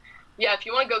 So, yeah, if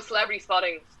you want to go celebrity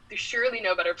spotting, there's surely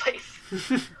no better place.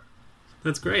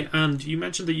 That's great. And you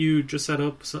mentioned that you just set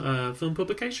up a film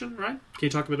publication, right? Can you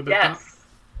talk a bit about that?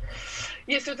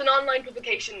 Yeah, so it's an online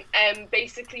publication.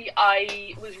 Basically,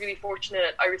 I was really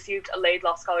fortunate. I received a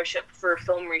Laidlaw scholarship for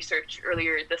film research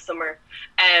earlier this summer.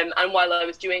 And while I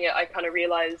was doing it, I kind of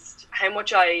realised how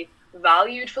much I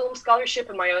valued film scholarship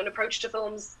and my own approach to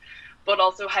films, but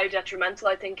also how detrimental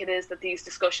I think it is that these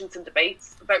discussions and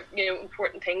debates about, you know,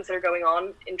 important things that are going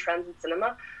on in trends in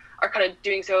cinema are kind of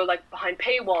doing so like behind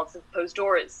paywalls and closed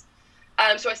doors.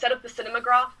 So I set up the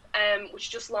Cinemagraph,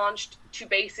 which just launched to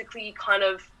basically kind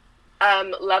of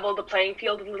level the playing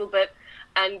field a little bit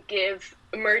and give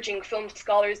emerging film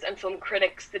scholars and film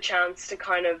critics the chance to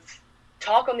kind of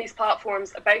talk on these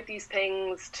platforms about these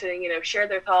things, to, you know, share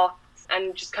their thoughts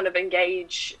and just kind of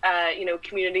engage, you know,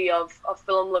 community of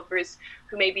film lovers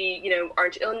who maybe, you know,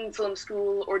 aren't in film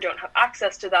school or don't have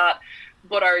access to that,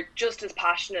 but are just as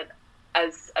passionate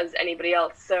as anybody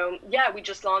else. So yeah, we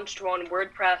just launched. We're on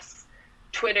WordPress,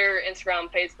 Twitter,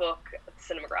 Instagram, Facebook,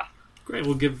 Cinemagraph. Great,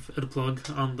 we'll give it a plug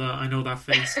on the I Know That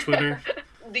Face Twitter.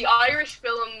 The Irish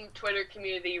film Twitter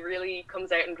community really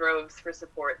comes out in droves for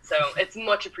support, so it's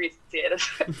much appreciated.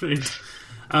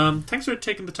 Thanks for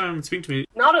taking the time and speaking to me.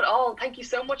 Not at all. Thank you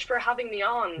so much for having me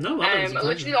on. No,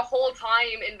 literally the whole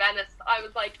time in Venice, I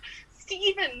was like,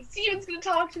 Steven's going to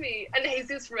talk to me, and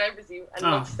Jesus remembers you and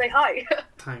wants to say hi.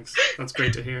 Thanks, that's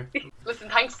great to hear. Listen,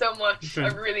 thanks so much. Okay.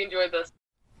 I really enjoyed this.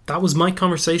 That was my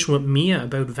conversation with Mia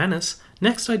about Venice.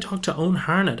 Next, I talked to Owen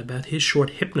Harnett about his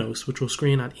short Hypnos, which will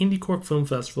screen at Indiecork Film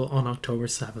Festival on October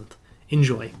 7th.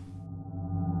 Enjoy.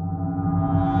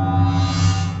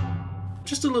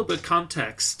 Just a little bit of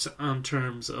context in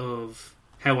terms of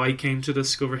how I came to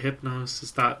discover Hypnos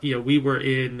is that, you know, we were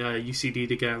in UCD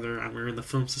together and we were in the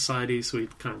Film Society, so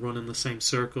we'd kind of run in the same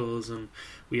circles and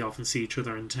we often see each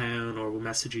other in town or we'll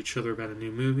message each other about a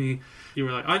new movie. You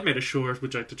were like, I've made a short,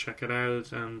 would you like to check it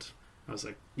out? And I was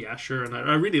like, yeah, sure. And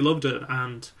I really loved it.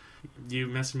 And you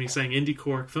messaged me saying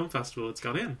Indiecork Film Festival, it's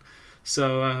got in.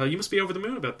 So you must be over the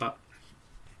moon about that.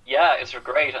 Yeah, it's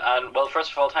great. And, well,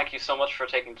 first of all, thank you so much for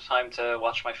taking the time to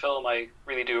watch my film. I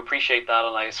really do appreciate that,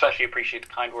 and I especially appreciate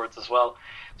the kind words as well.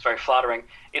 It's very flattering.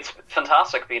 It's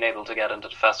fantastic being able to get into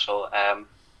the festival.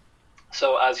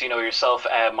 So, as you know yourself,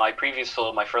 my previous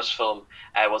film, my first film,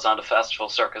 was on the festival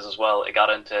circuit as well. It got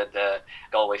into the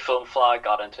Galway Film Flag,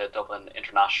 got into Dublin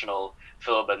International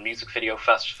Film and Music Video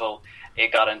Festival.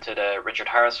 It got into the Richard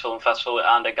Harris Film Festival,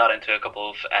 and it got into a couple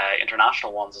of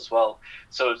international ones as well.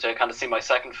 So to kind of see my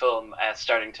second film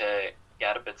starting to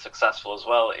get a bit successful as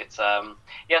well, it's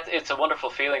a wonderful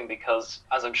feeling, because,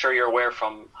 as I'm sure you're aware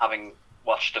from having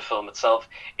watched the film itself,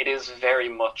 it is very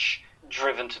much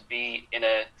driven to be in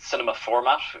a cinema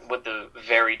format with the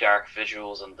very dark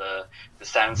visuals and the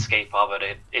soundscape of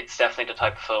it. It's definitely the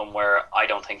type of film where I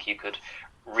don't think you could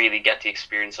really get the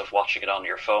experience of watching it on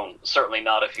your phone. Certainly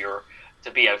not if you're to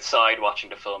be outside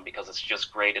watching the film, because it's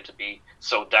just graded to be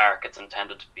so dark. It's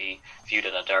intended to be viewed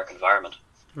in a dark environment.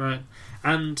 Right.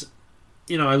 And,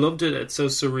 I loved it. It's so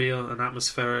surreal and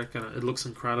atmospheric, and it looks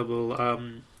incredible.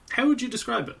 How would you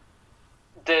describe it?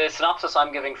 The synopsis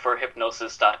I'm giving for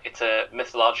Hypnosis is that it's a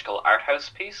mythological art house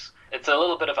piece. It's a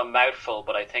little bit of a mouthful,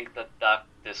 but I think that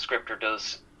the scripter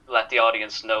does let the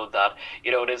audience know that,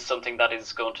 it is something that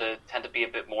is going to tend to be a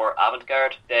bit more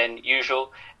avant-garde than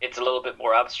usual. It's a little bit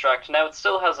more abstract. Now, it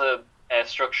still has a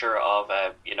structure of,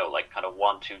 like kind of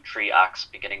 1, 2, 3 acts,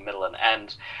 beginning, middle, and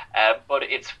end. But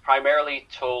it's primarily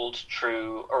told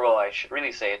through, or well, I should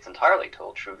really say it's entirely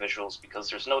told through visuals, because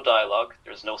there's no dialogue,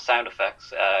 there's no sound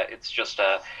effects. It's just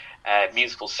a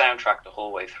musical soundtrack the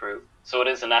whole way through. So it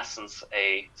is, in essence,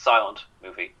 a silent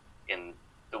movie in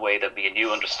the way that me and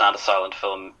you understand a silent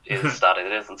film is that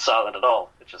it isn't silent at all.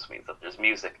 It just means that there's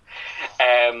music.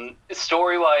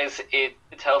 Story-wise, it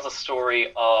tells a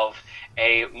story of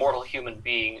a mortal human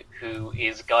being who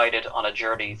is guided on a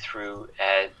journey through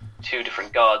 2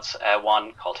 different gods,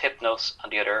 one called Hypnos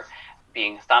and the other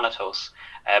being Thanatos,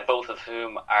 both of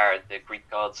whom are the Greek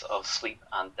gods of sleep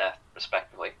and death,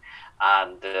 respectively.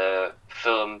 And the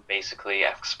film basically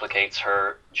explicates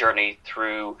her journey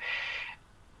through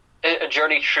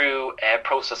a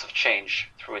process of change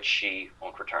through which she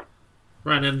won't return.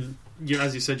 Right, and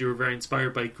as you said, you were very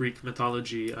inspired by Greek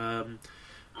mythology.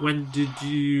 When did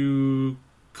you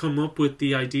come up with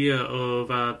the idea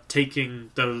of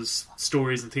taking those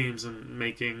stories and themes and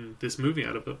making this movie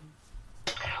out of it?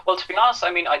 Well, to be honest,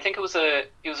 I think it was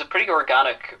a pretty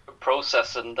organic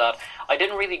process, in that I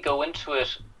didn't really go into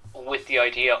it with the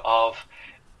idea of,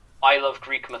 I love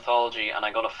Greek mythology and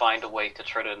I'm going to find a way to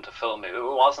turn it into film. It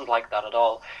wasn't like that at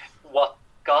all. What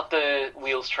got the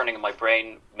wheels turning in my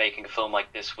brain making a film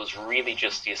like this was really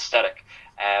just the aesthetic.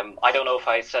 I don't know if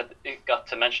I got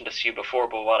to mention this to you before,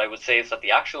 but what I would say is that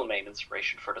the actual main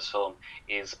inspiration for this film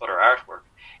is other artwork.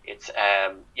 It's,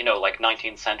 like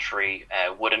 19th century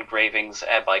wood engravings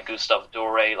by Gustave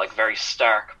Doré, like very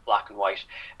stark black and white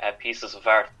pieces of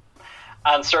art.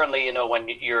 And certainly, when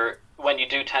you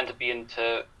do tend to be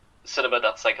into cinema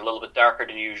that's like a little bit darker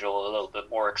than usual, a little bit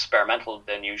more experimental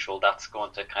than usual, that's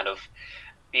going to kind of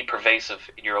be pervasive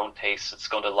in your own taste. It's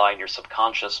going to lie in your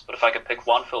subconscious. But if I could pick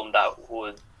one film that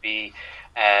would be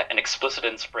an explicit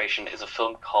inspiration, is a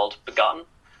film called Begotten.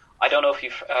 I don't know if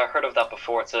you've heard of that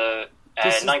before. It's a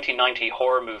 1990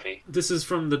 horror movie. This is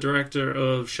from the director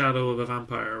of Shadow of a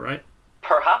Vampire, right?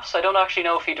 Perhaps. I don't actually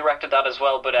know if he directed that as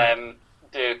well, but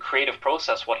the creative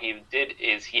process, what he did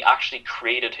is he actually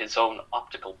created his own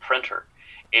optical printer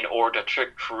in order to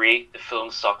create the film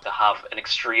stock to have an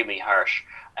extremely harsh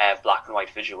black and white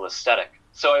visual aesthetic.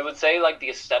 So I would say the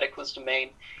aesthetic was the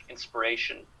main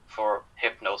inspiration for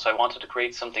Hypnos. I wanted to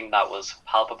create something that was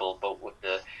palpable, but with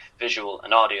the visual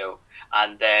and audio.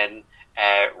 And then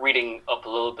reading up a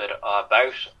little bit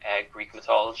about Greek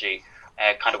mythology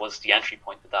kind of was the entry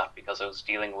point to that, because I was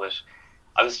dealing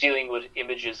with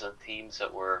images and themes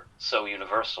that were so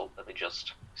universal that they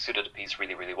just suited the piece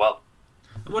really, really well.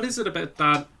 What is it about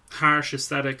that harsh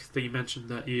aesthetic that you mentioned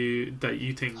that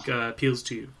you think appeals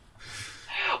to you?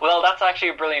 Well, that's actually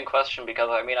a brilliant question, because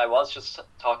I was just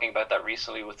talking about that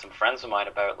recently with some friends of mine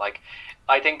about,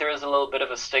 I think there is a little bit of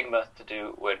a stigma to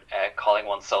do with calling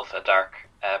oneself a dark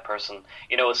person,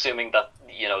 assuming that,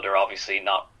 they're obviously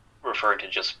not referred to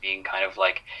just being kind of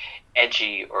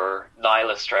edgy or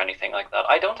nihilist or anything like that.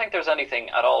 I don't think there's anything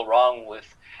at all wrong with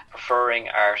preferring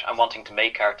art and wanting to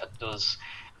make art that does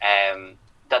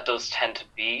tend to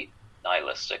be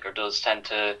nihilistic, or does tend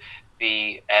to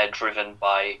be driven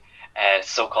by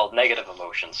so-called negative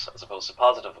emotions as opposed to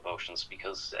positive emotions,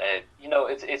 because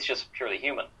it's just purely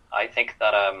human. I think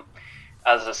that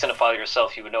as a cinephile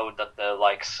yourself, you would know that the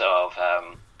likes of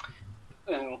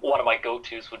one of my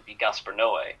go-tos would be Gaspar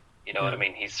Noé. You know what I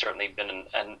mean? He's certainly been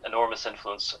an enormous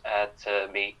influence to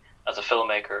me as a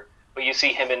filmmaker. But you see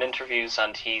him in interviews,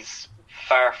 and he's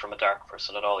far from a dark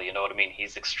person at all. You know what I mean?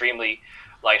 He's extremely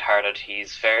lighthearted. He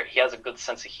has a good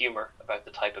sense of humor about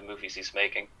the type of movies he's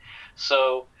making.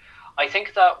 So I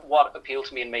think that what appealed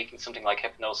to me in making something like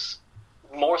Hypnos,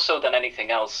 more so than anything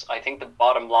else, I think the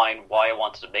bottom line why I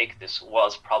wanted to make this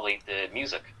was probably the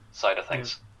music side of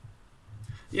things.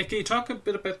 Yeah, can you talk a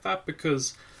bit about that?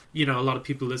 Because, you know, a lot of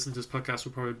people listening to this podcast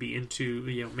will probably be into,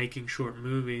 you know, making short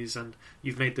movies, and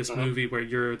you've made this movie where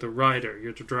you're the writer,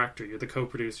 you're the director, you're the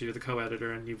co-producer, you're the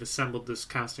co-editor, and you've assembled this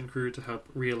cast and crew to help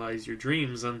realize your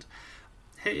dreams. And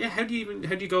how do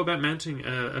you go about mounting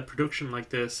a production like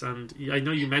this? And I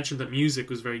know you mentioned that music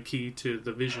was very key to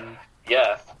the vision.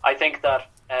 Yeah, I think that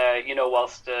you know,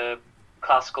 whilst the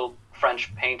classical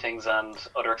French paintings and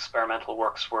other experimental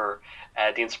works were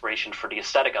the inspiration for the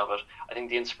aesthetic of it, I think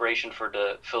the inspiration for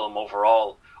the film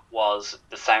overall was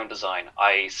the sound design.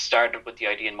 I started with the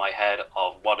idea in my head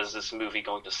of what is this movie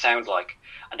going to sound like,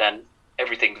 and then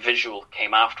everything visual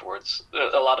came afterwards.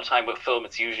 A lot of time with film,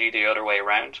 it's usually the other way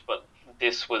around, but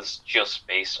this was just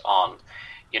based on,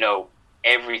 you know,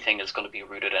 everything is going to be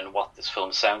rooted in what this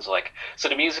film sounds like. So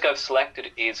the music I've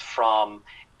selected is from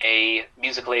a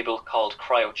music label called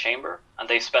Cryo Chamber, and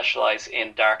they specialize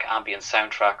in dark ambient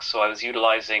soundtracks. So I was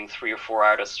utilizing 3 or 4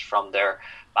 artists from their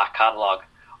back catalog.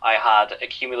 I had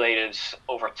accumulated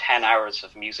over 10 hours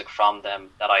of music from them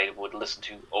that I would listen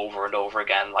to over and over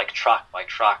again, like track by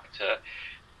track,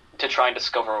 to try and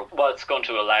discover what's going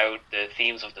to allow the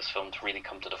themes of this film to really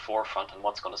come to the forefront, and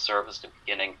what's going to serve as the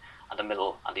beginning and the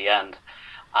middle and the end.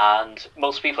 And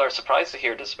most people are surprised to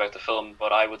hear this about the film,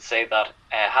 but I would say that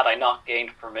had I not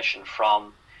gained permission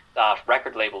from that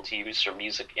record label to use their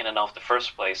music in and of the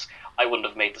first place, I wouldn't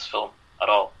have made this film at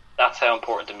all. That's how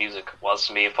important the music was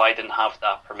to me. If I didn't have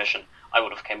that permission, I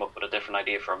would have came up with a different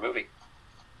idea for a movie.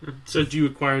 So you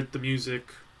acquired the music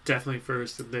definitely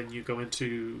first, and then you go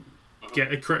into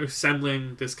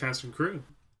assembling this cast and crew?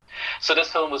 So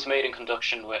this film was made in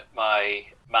conjunction with my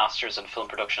Masters in Film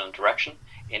Production and Direction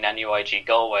in NUIG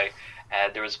Galway.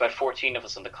 There was about 14 of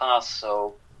us in the class,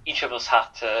 so each of us had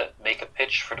to make a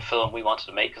pitch for the film we wanted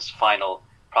to make as a final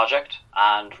project,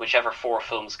 and whichever 4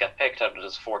 films get picked out of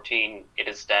those 14, it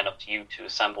is then up to you to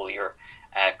assemble your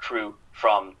crew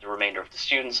from the remainder of the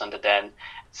students, and to then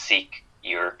seek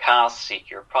your cast, seek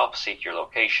your props, seek your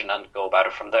location, and go about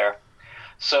it from there.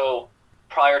 So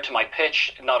prior to my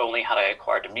pitch, not only had I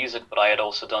acquired the music, but I had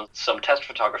also done some test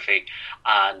photography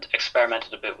and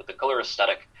experimented a bit with the color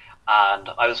aesthetic. And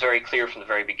I was very clear from the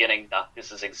very beginning that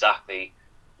this is exactly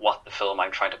what the film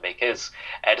I'm trying to make is.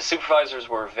 The supervisors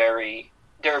were very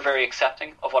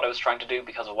accepting of what I was trying to do,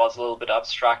 because it was a little bit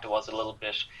abstract, it was a little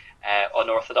bit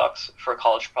unorthodox for a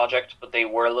college project, but they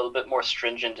were a little bit more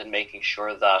stringent in making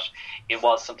sure that it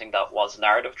was something that was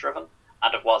narrative driven,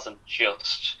 and it wasn't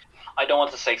just, I don't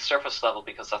want to say surface level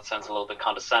because that sounds a little bit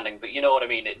condescending, but you know what I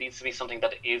mean. It needs to be something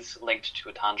that is linked to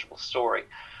a tangible story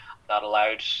that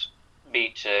allowed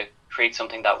me to create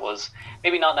something that was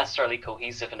maybe not necessarily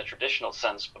cohesive in a traditional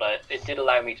sense, but it did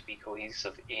allow me to be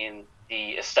cohesive in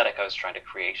the aesthetic I was trying to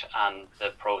create, and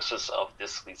the process of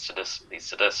this leads to this, leads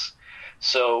to this.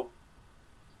 So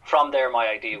from there, my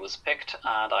idea was picked,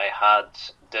 and I had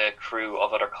the crew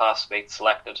of other classmates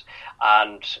selected.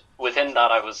 And within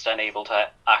that, I was then able to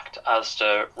act as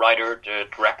the writer, the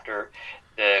director,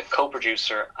 the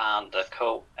co-producer, and the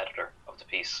co-editor of the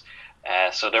piece.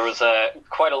 So there was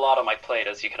quite a lot on my plate,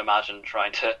 as you can imagine,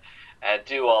 trying to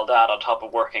do all that on top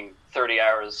of working 30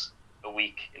 hours a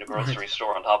week in a grocery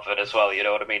store on top of it as well. You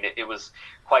know what I mean? It was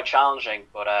quite challenging,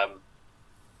 but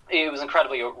it was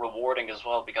incredibly rewarding as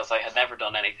well, because I had never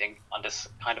done anything on this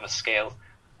kind of a scale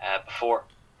before.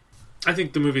 I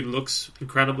think the movie looks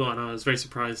incredible, and I was very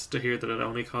surprised to hear that it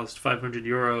only cost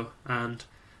 €500, and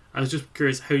I was just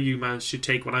curious how you managed to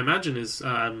take what I imagine is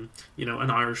you know, an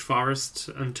Irish forest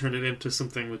and turn it into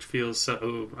something which feels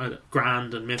so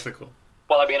grand and mythical.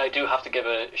 Well, I mean, I do have to give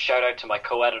a shout out to my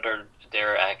co-editor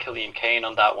there, Killian Kane,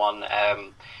 on that one.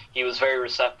 He was very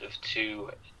receptive to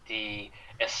the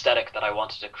aesthetic that I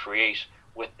wanted to create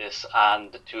with this,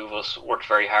 and the two of us worked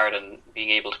very hard in being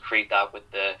able to create that with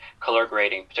the color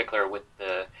grading, in particular with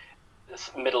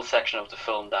this middle section of the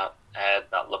film that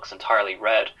looks entirely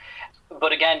red.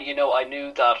 But again, you know, I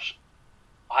knew that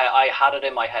I had it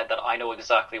in my head that I know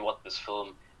exactly what this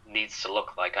film needs to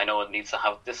look like. I know it needs to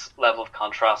have this level of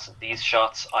contrast, these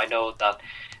shots. I know that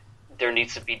there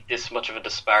needs to be this much of a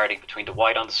disparity between the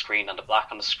white on the screen and the black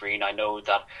on the screen. I know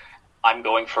that I'm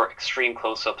going for extreme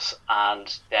close-ups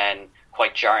and then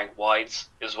quite jarring wides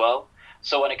as well.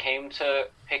 So when it came to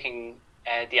picking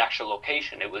the actual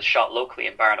location, it was shot locally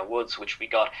in Barna Woods, which we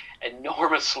got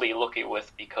enormously lucky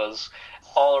with, because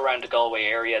all around the Galway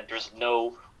area, there's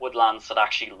no woodlands that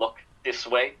actually look this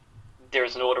way.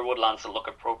 There's no other woodlands that look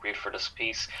appropriate for this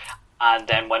piece. And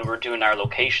then when we're doing our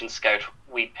location scout,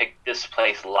 we picked this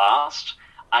place last.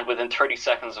 And within 30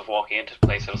 seconds of walking into the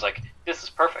place, I was like, this is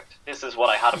perfect. This is what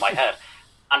I had in my head.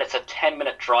 And it's a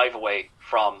 10-minute drive away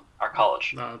from our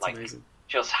college. No, that's amazing.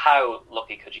 Just how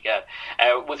lucky could you get?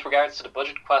 With regards to the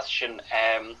budget question,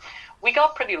 we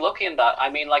got pretty lucky in that. I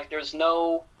mean, like,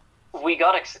 we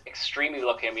got extremely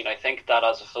lucky. I mean, I think that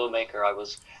as a filmmaker,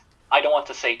 I don't want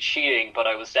to say cheating, but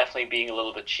I was definitely being a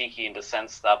little bit cheeky in the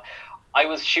sense that I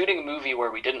was shooting a movie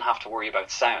where we didn't have to worry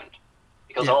about sound,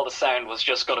 because all the sound was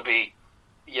just going to be,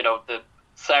 the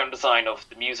sound design of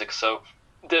the music. So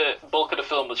the bulk of the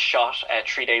film was shot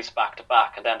 3 days back to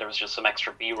back, and then there was just some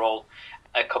extra B-roll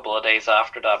a couple of days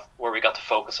after that where we got to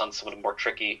focus on some of the more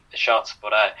tricky shots.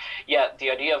 But the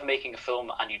idea of making a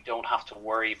film and you don't have to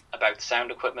worry about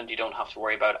sound equipment, you don't have to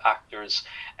worry about actors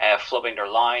flubbing their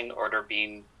line or there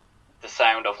being the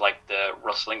sound of like the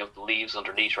rustling of the leaves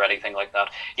underneath or anything like that.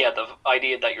 The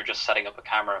idea that you're just setting up a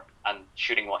camera and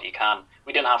shooting what you can.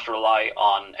 We didn't have to rely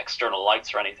on external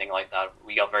lights or anything like that.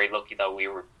 We got very lucky that we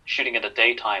were shooting in the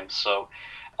daytime, so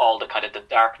all the kind of the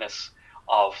darkness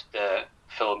of the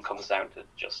film comes down to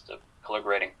just the colour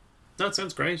grading. That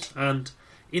sounds great. And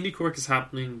Indiecork is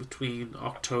happening between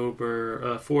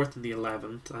October 4th and the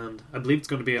 11th, and I believe it's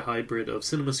going to be a hybrid of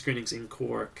cinema screenings in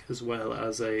Cork as well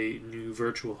as a new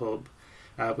virtual hub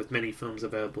with many films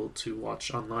available to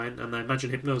watch online. And I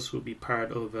imagine Hypnos will be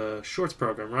part of a shorts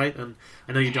program, right? And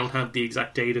I know you don't have the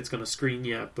exact date it's going to screen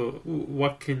yet, but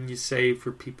what can you say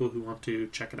for people who want to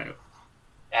check it out?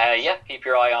 Keep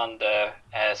your eye on the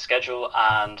schedule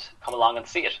and come along and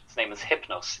see it. Its name is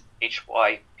Hypnos,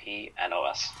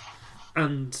 Hypnos.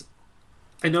 And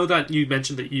I know that you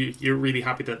mentioned that you're really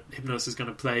happy that Hypnos is going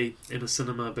to play in a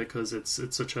cinema because it's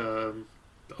such a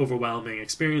overwhelming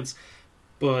experience.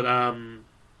 But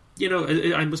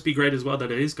it must be great as well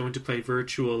that it is going to play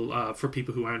virtual for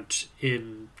people who aren't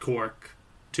in Cork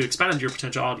to expand your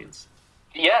potential audience.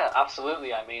 Yeah,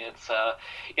 absolutely. I mean, it's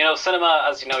cinema,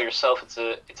 as you know yourself, it's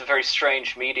a very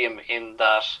strange medium in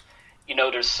that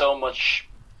there's so much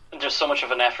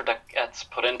of an effort that gets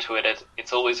put into it.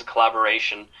 It's always a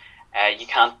collaboration. You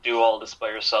can't do all this by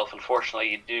yourself. Unfortunately,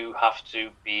 you do have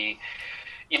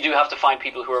to find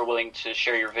people who are willing to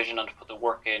share your vision and to put the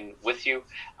work in with you.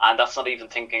 And that's not even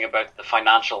thinking about the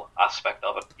financial aspect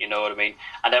of it. You know what I mean?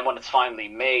 And then when it's finally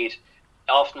made,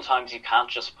 oftentimes you can't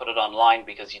just put it online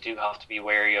because you do have to be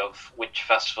wary of which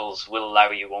festivals will allow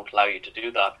you, won't allow you to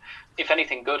do that. If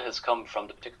anything good has come from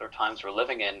the particular times we're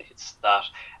living in, it's that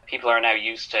people are now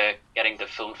used to getting the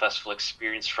film festival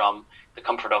experience from the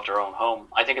comfort of their own home.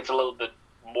 I think it's a little bit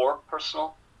more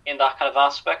personal in that kind of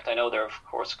aspect. I know there are, of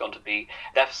course, going to be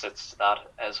deficits to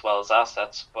that as well as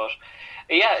assets, but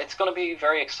it's going to be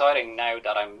very exciting now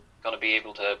that I'm going to be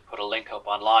able to put a link up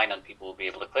online and people will be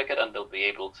able to click it and they'll be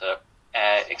able to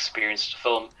experience the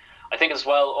film. I think as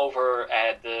well over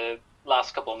the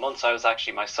last couple of months I was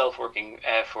actually myself working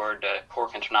for the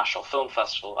Cork International Film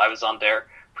Festival. I was on their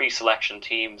pre-selection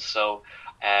team, so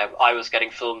I was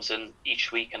getting films in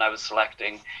each week and I was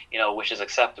selecting which is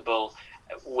acceptable,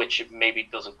 which maybe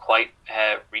doesn't quite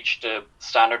reach the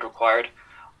standard required.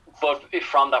 But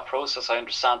from that process, I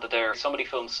understand that there are so many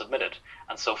films submitted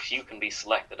and so few can be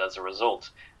selected as a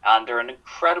result. And they're an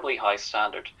incredibly high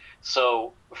standard.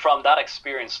 So from that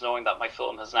experience, knowing that my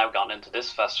film has now gone into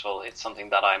this festival, it's something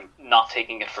that I'm not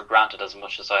taking it for granted as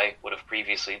much as I would have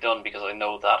previously done, because I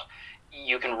know that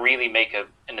you can really make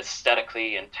an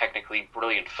aesthetically and technically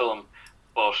brilliant film,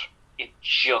 but it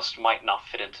just might not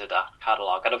fit into that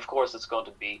catalogue. And of course, it's going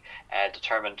to be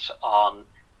determined on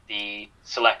the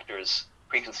selectors'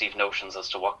 preconceived notions as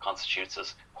to what constitutes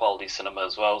as quality cinema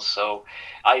as well. So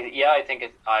I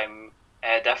think I'm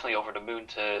definitely over the moon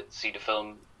to see the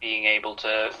film being able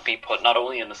to be put not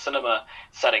only in the cinema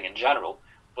setting in general,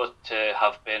 but to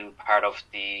have been part of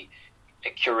the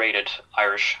curated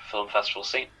Irish film festival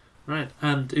scene. Right.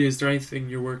 And is there anything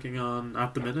you're working on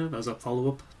at the minute as a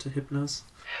follow-up to Hypnos?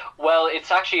 Well, it's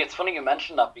funny you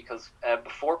mentioned that, because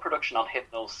before production on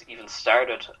Hypnos even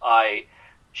started, I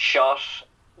shot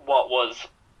what was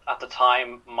at the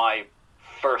time my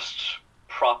first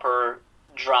proper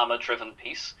drama-driven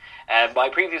piece. My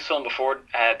previous film before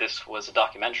this was a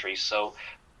documentary, so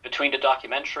between the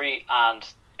documentary and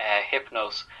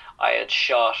Hypnos, I had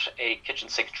shot a kitchen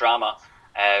sink drama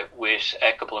with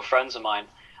a couple of friends of mine,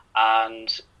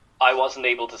 and I wasn't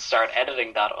able to start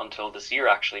editing that until this year,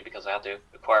 actually, because I had to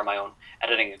acquire my own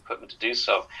editing equipment to do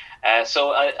so.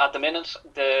 So at the minute,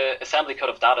 the assembly cut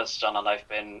of that is done, and I've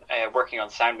been working on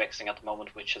sound mixing at the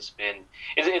moment, which has been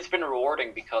it's been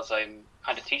rewarding because I'm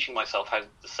kind of teaching myself how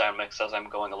to sound mix as I'm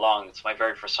going along. It's my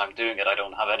very first time doing it. I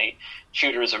don't have any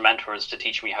tutors or mentors to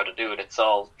teach me how to do it. It's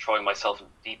all throwing myself in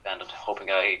the deep end and hoping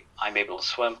I'm able to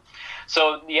swim.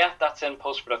 So yeah, that's in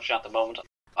post-production at the moment.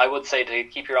 I would say to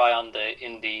keep your eye on the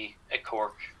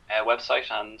Indiecork website,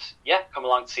 and yeah, come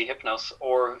along to see Hypnos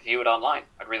or view it online.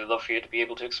 I'd really love for you to be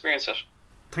able to experience it.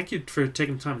 Thank you for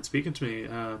taking the time and speaking to me.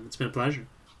 It's been a pleasure.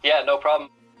 Yeah, no problem.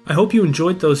 I hope you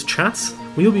enjoyed those chats.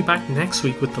 We'll be back next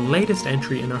week with the latest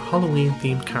entry in our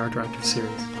Halloween-themed character actor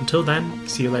series. Until then,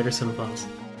 see you later, cinephiles.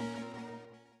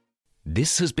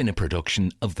 This has been a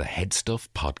production of the Headstuff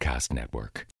Podcast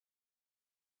Network.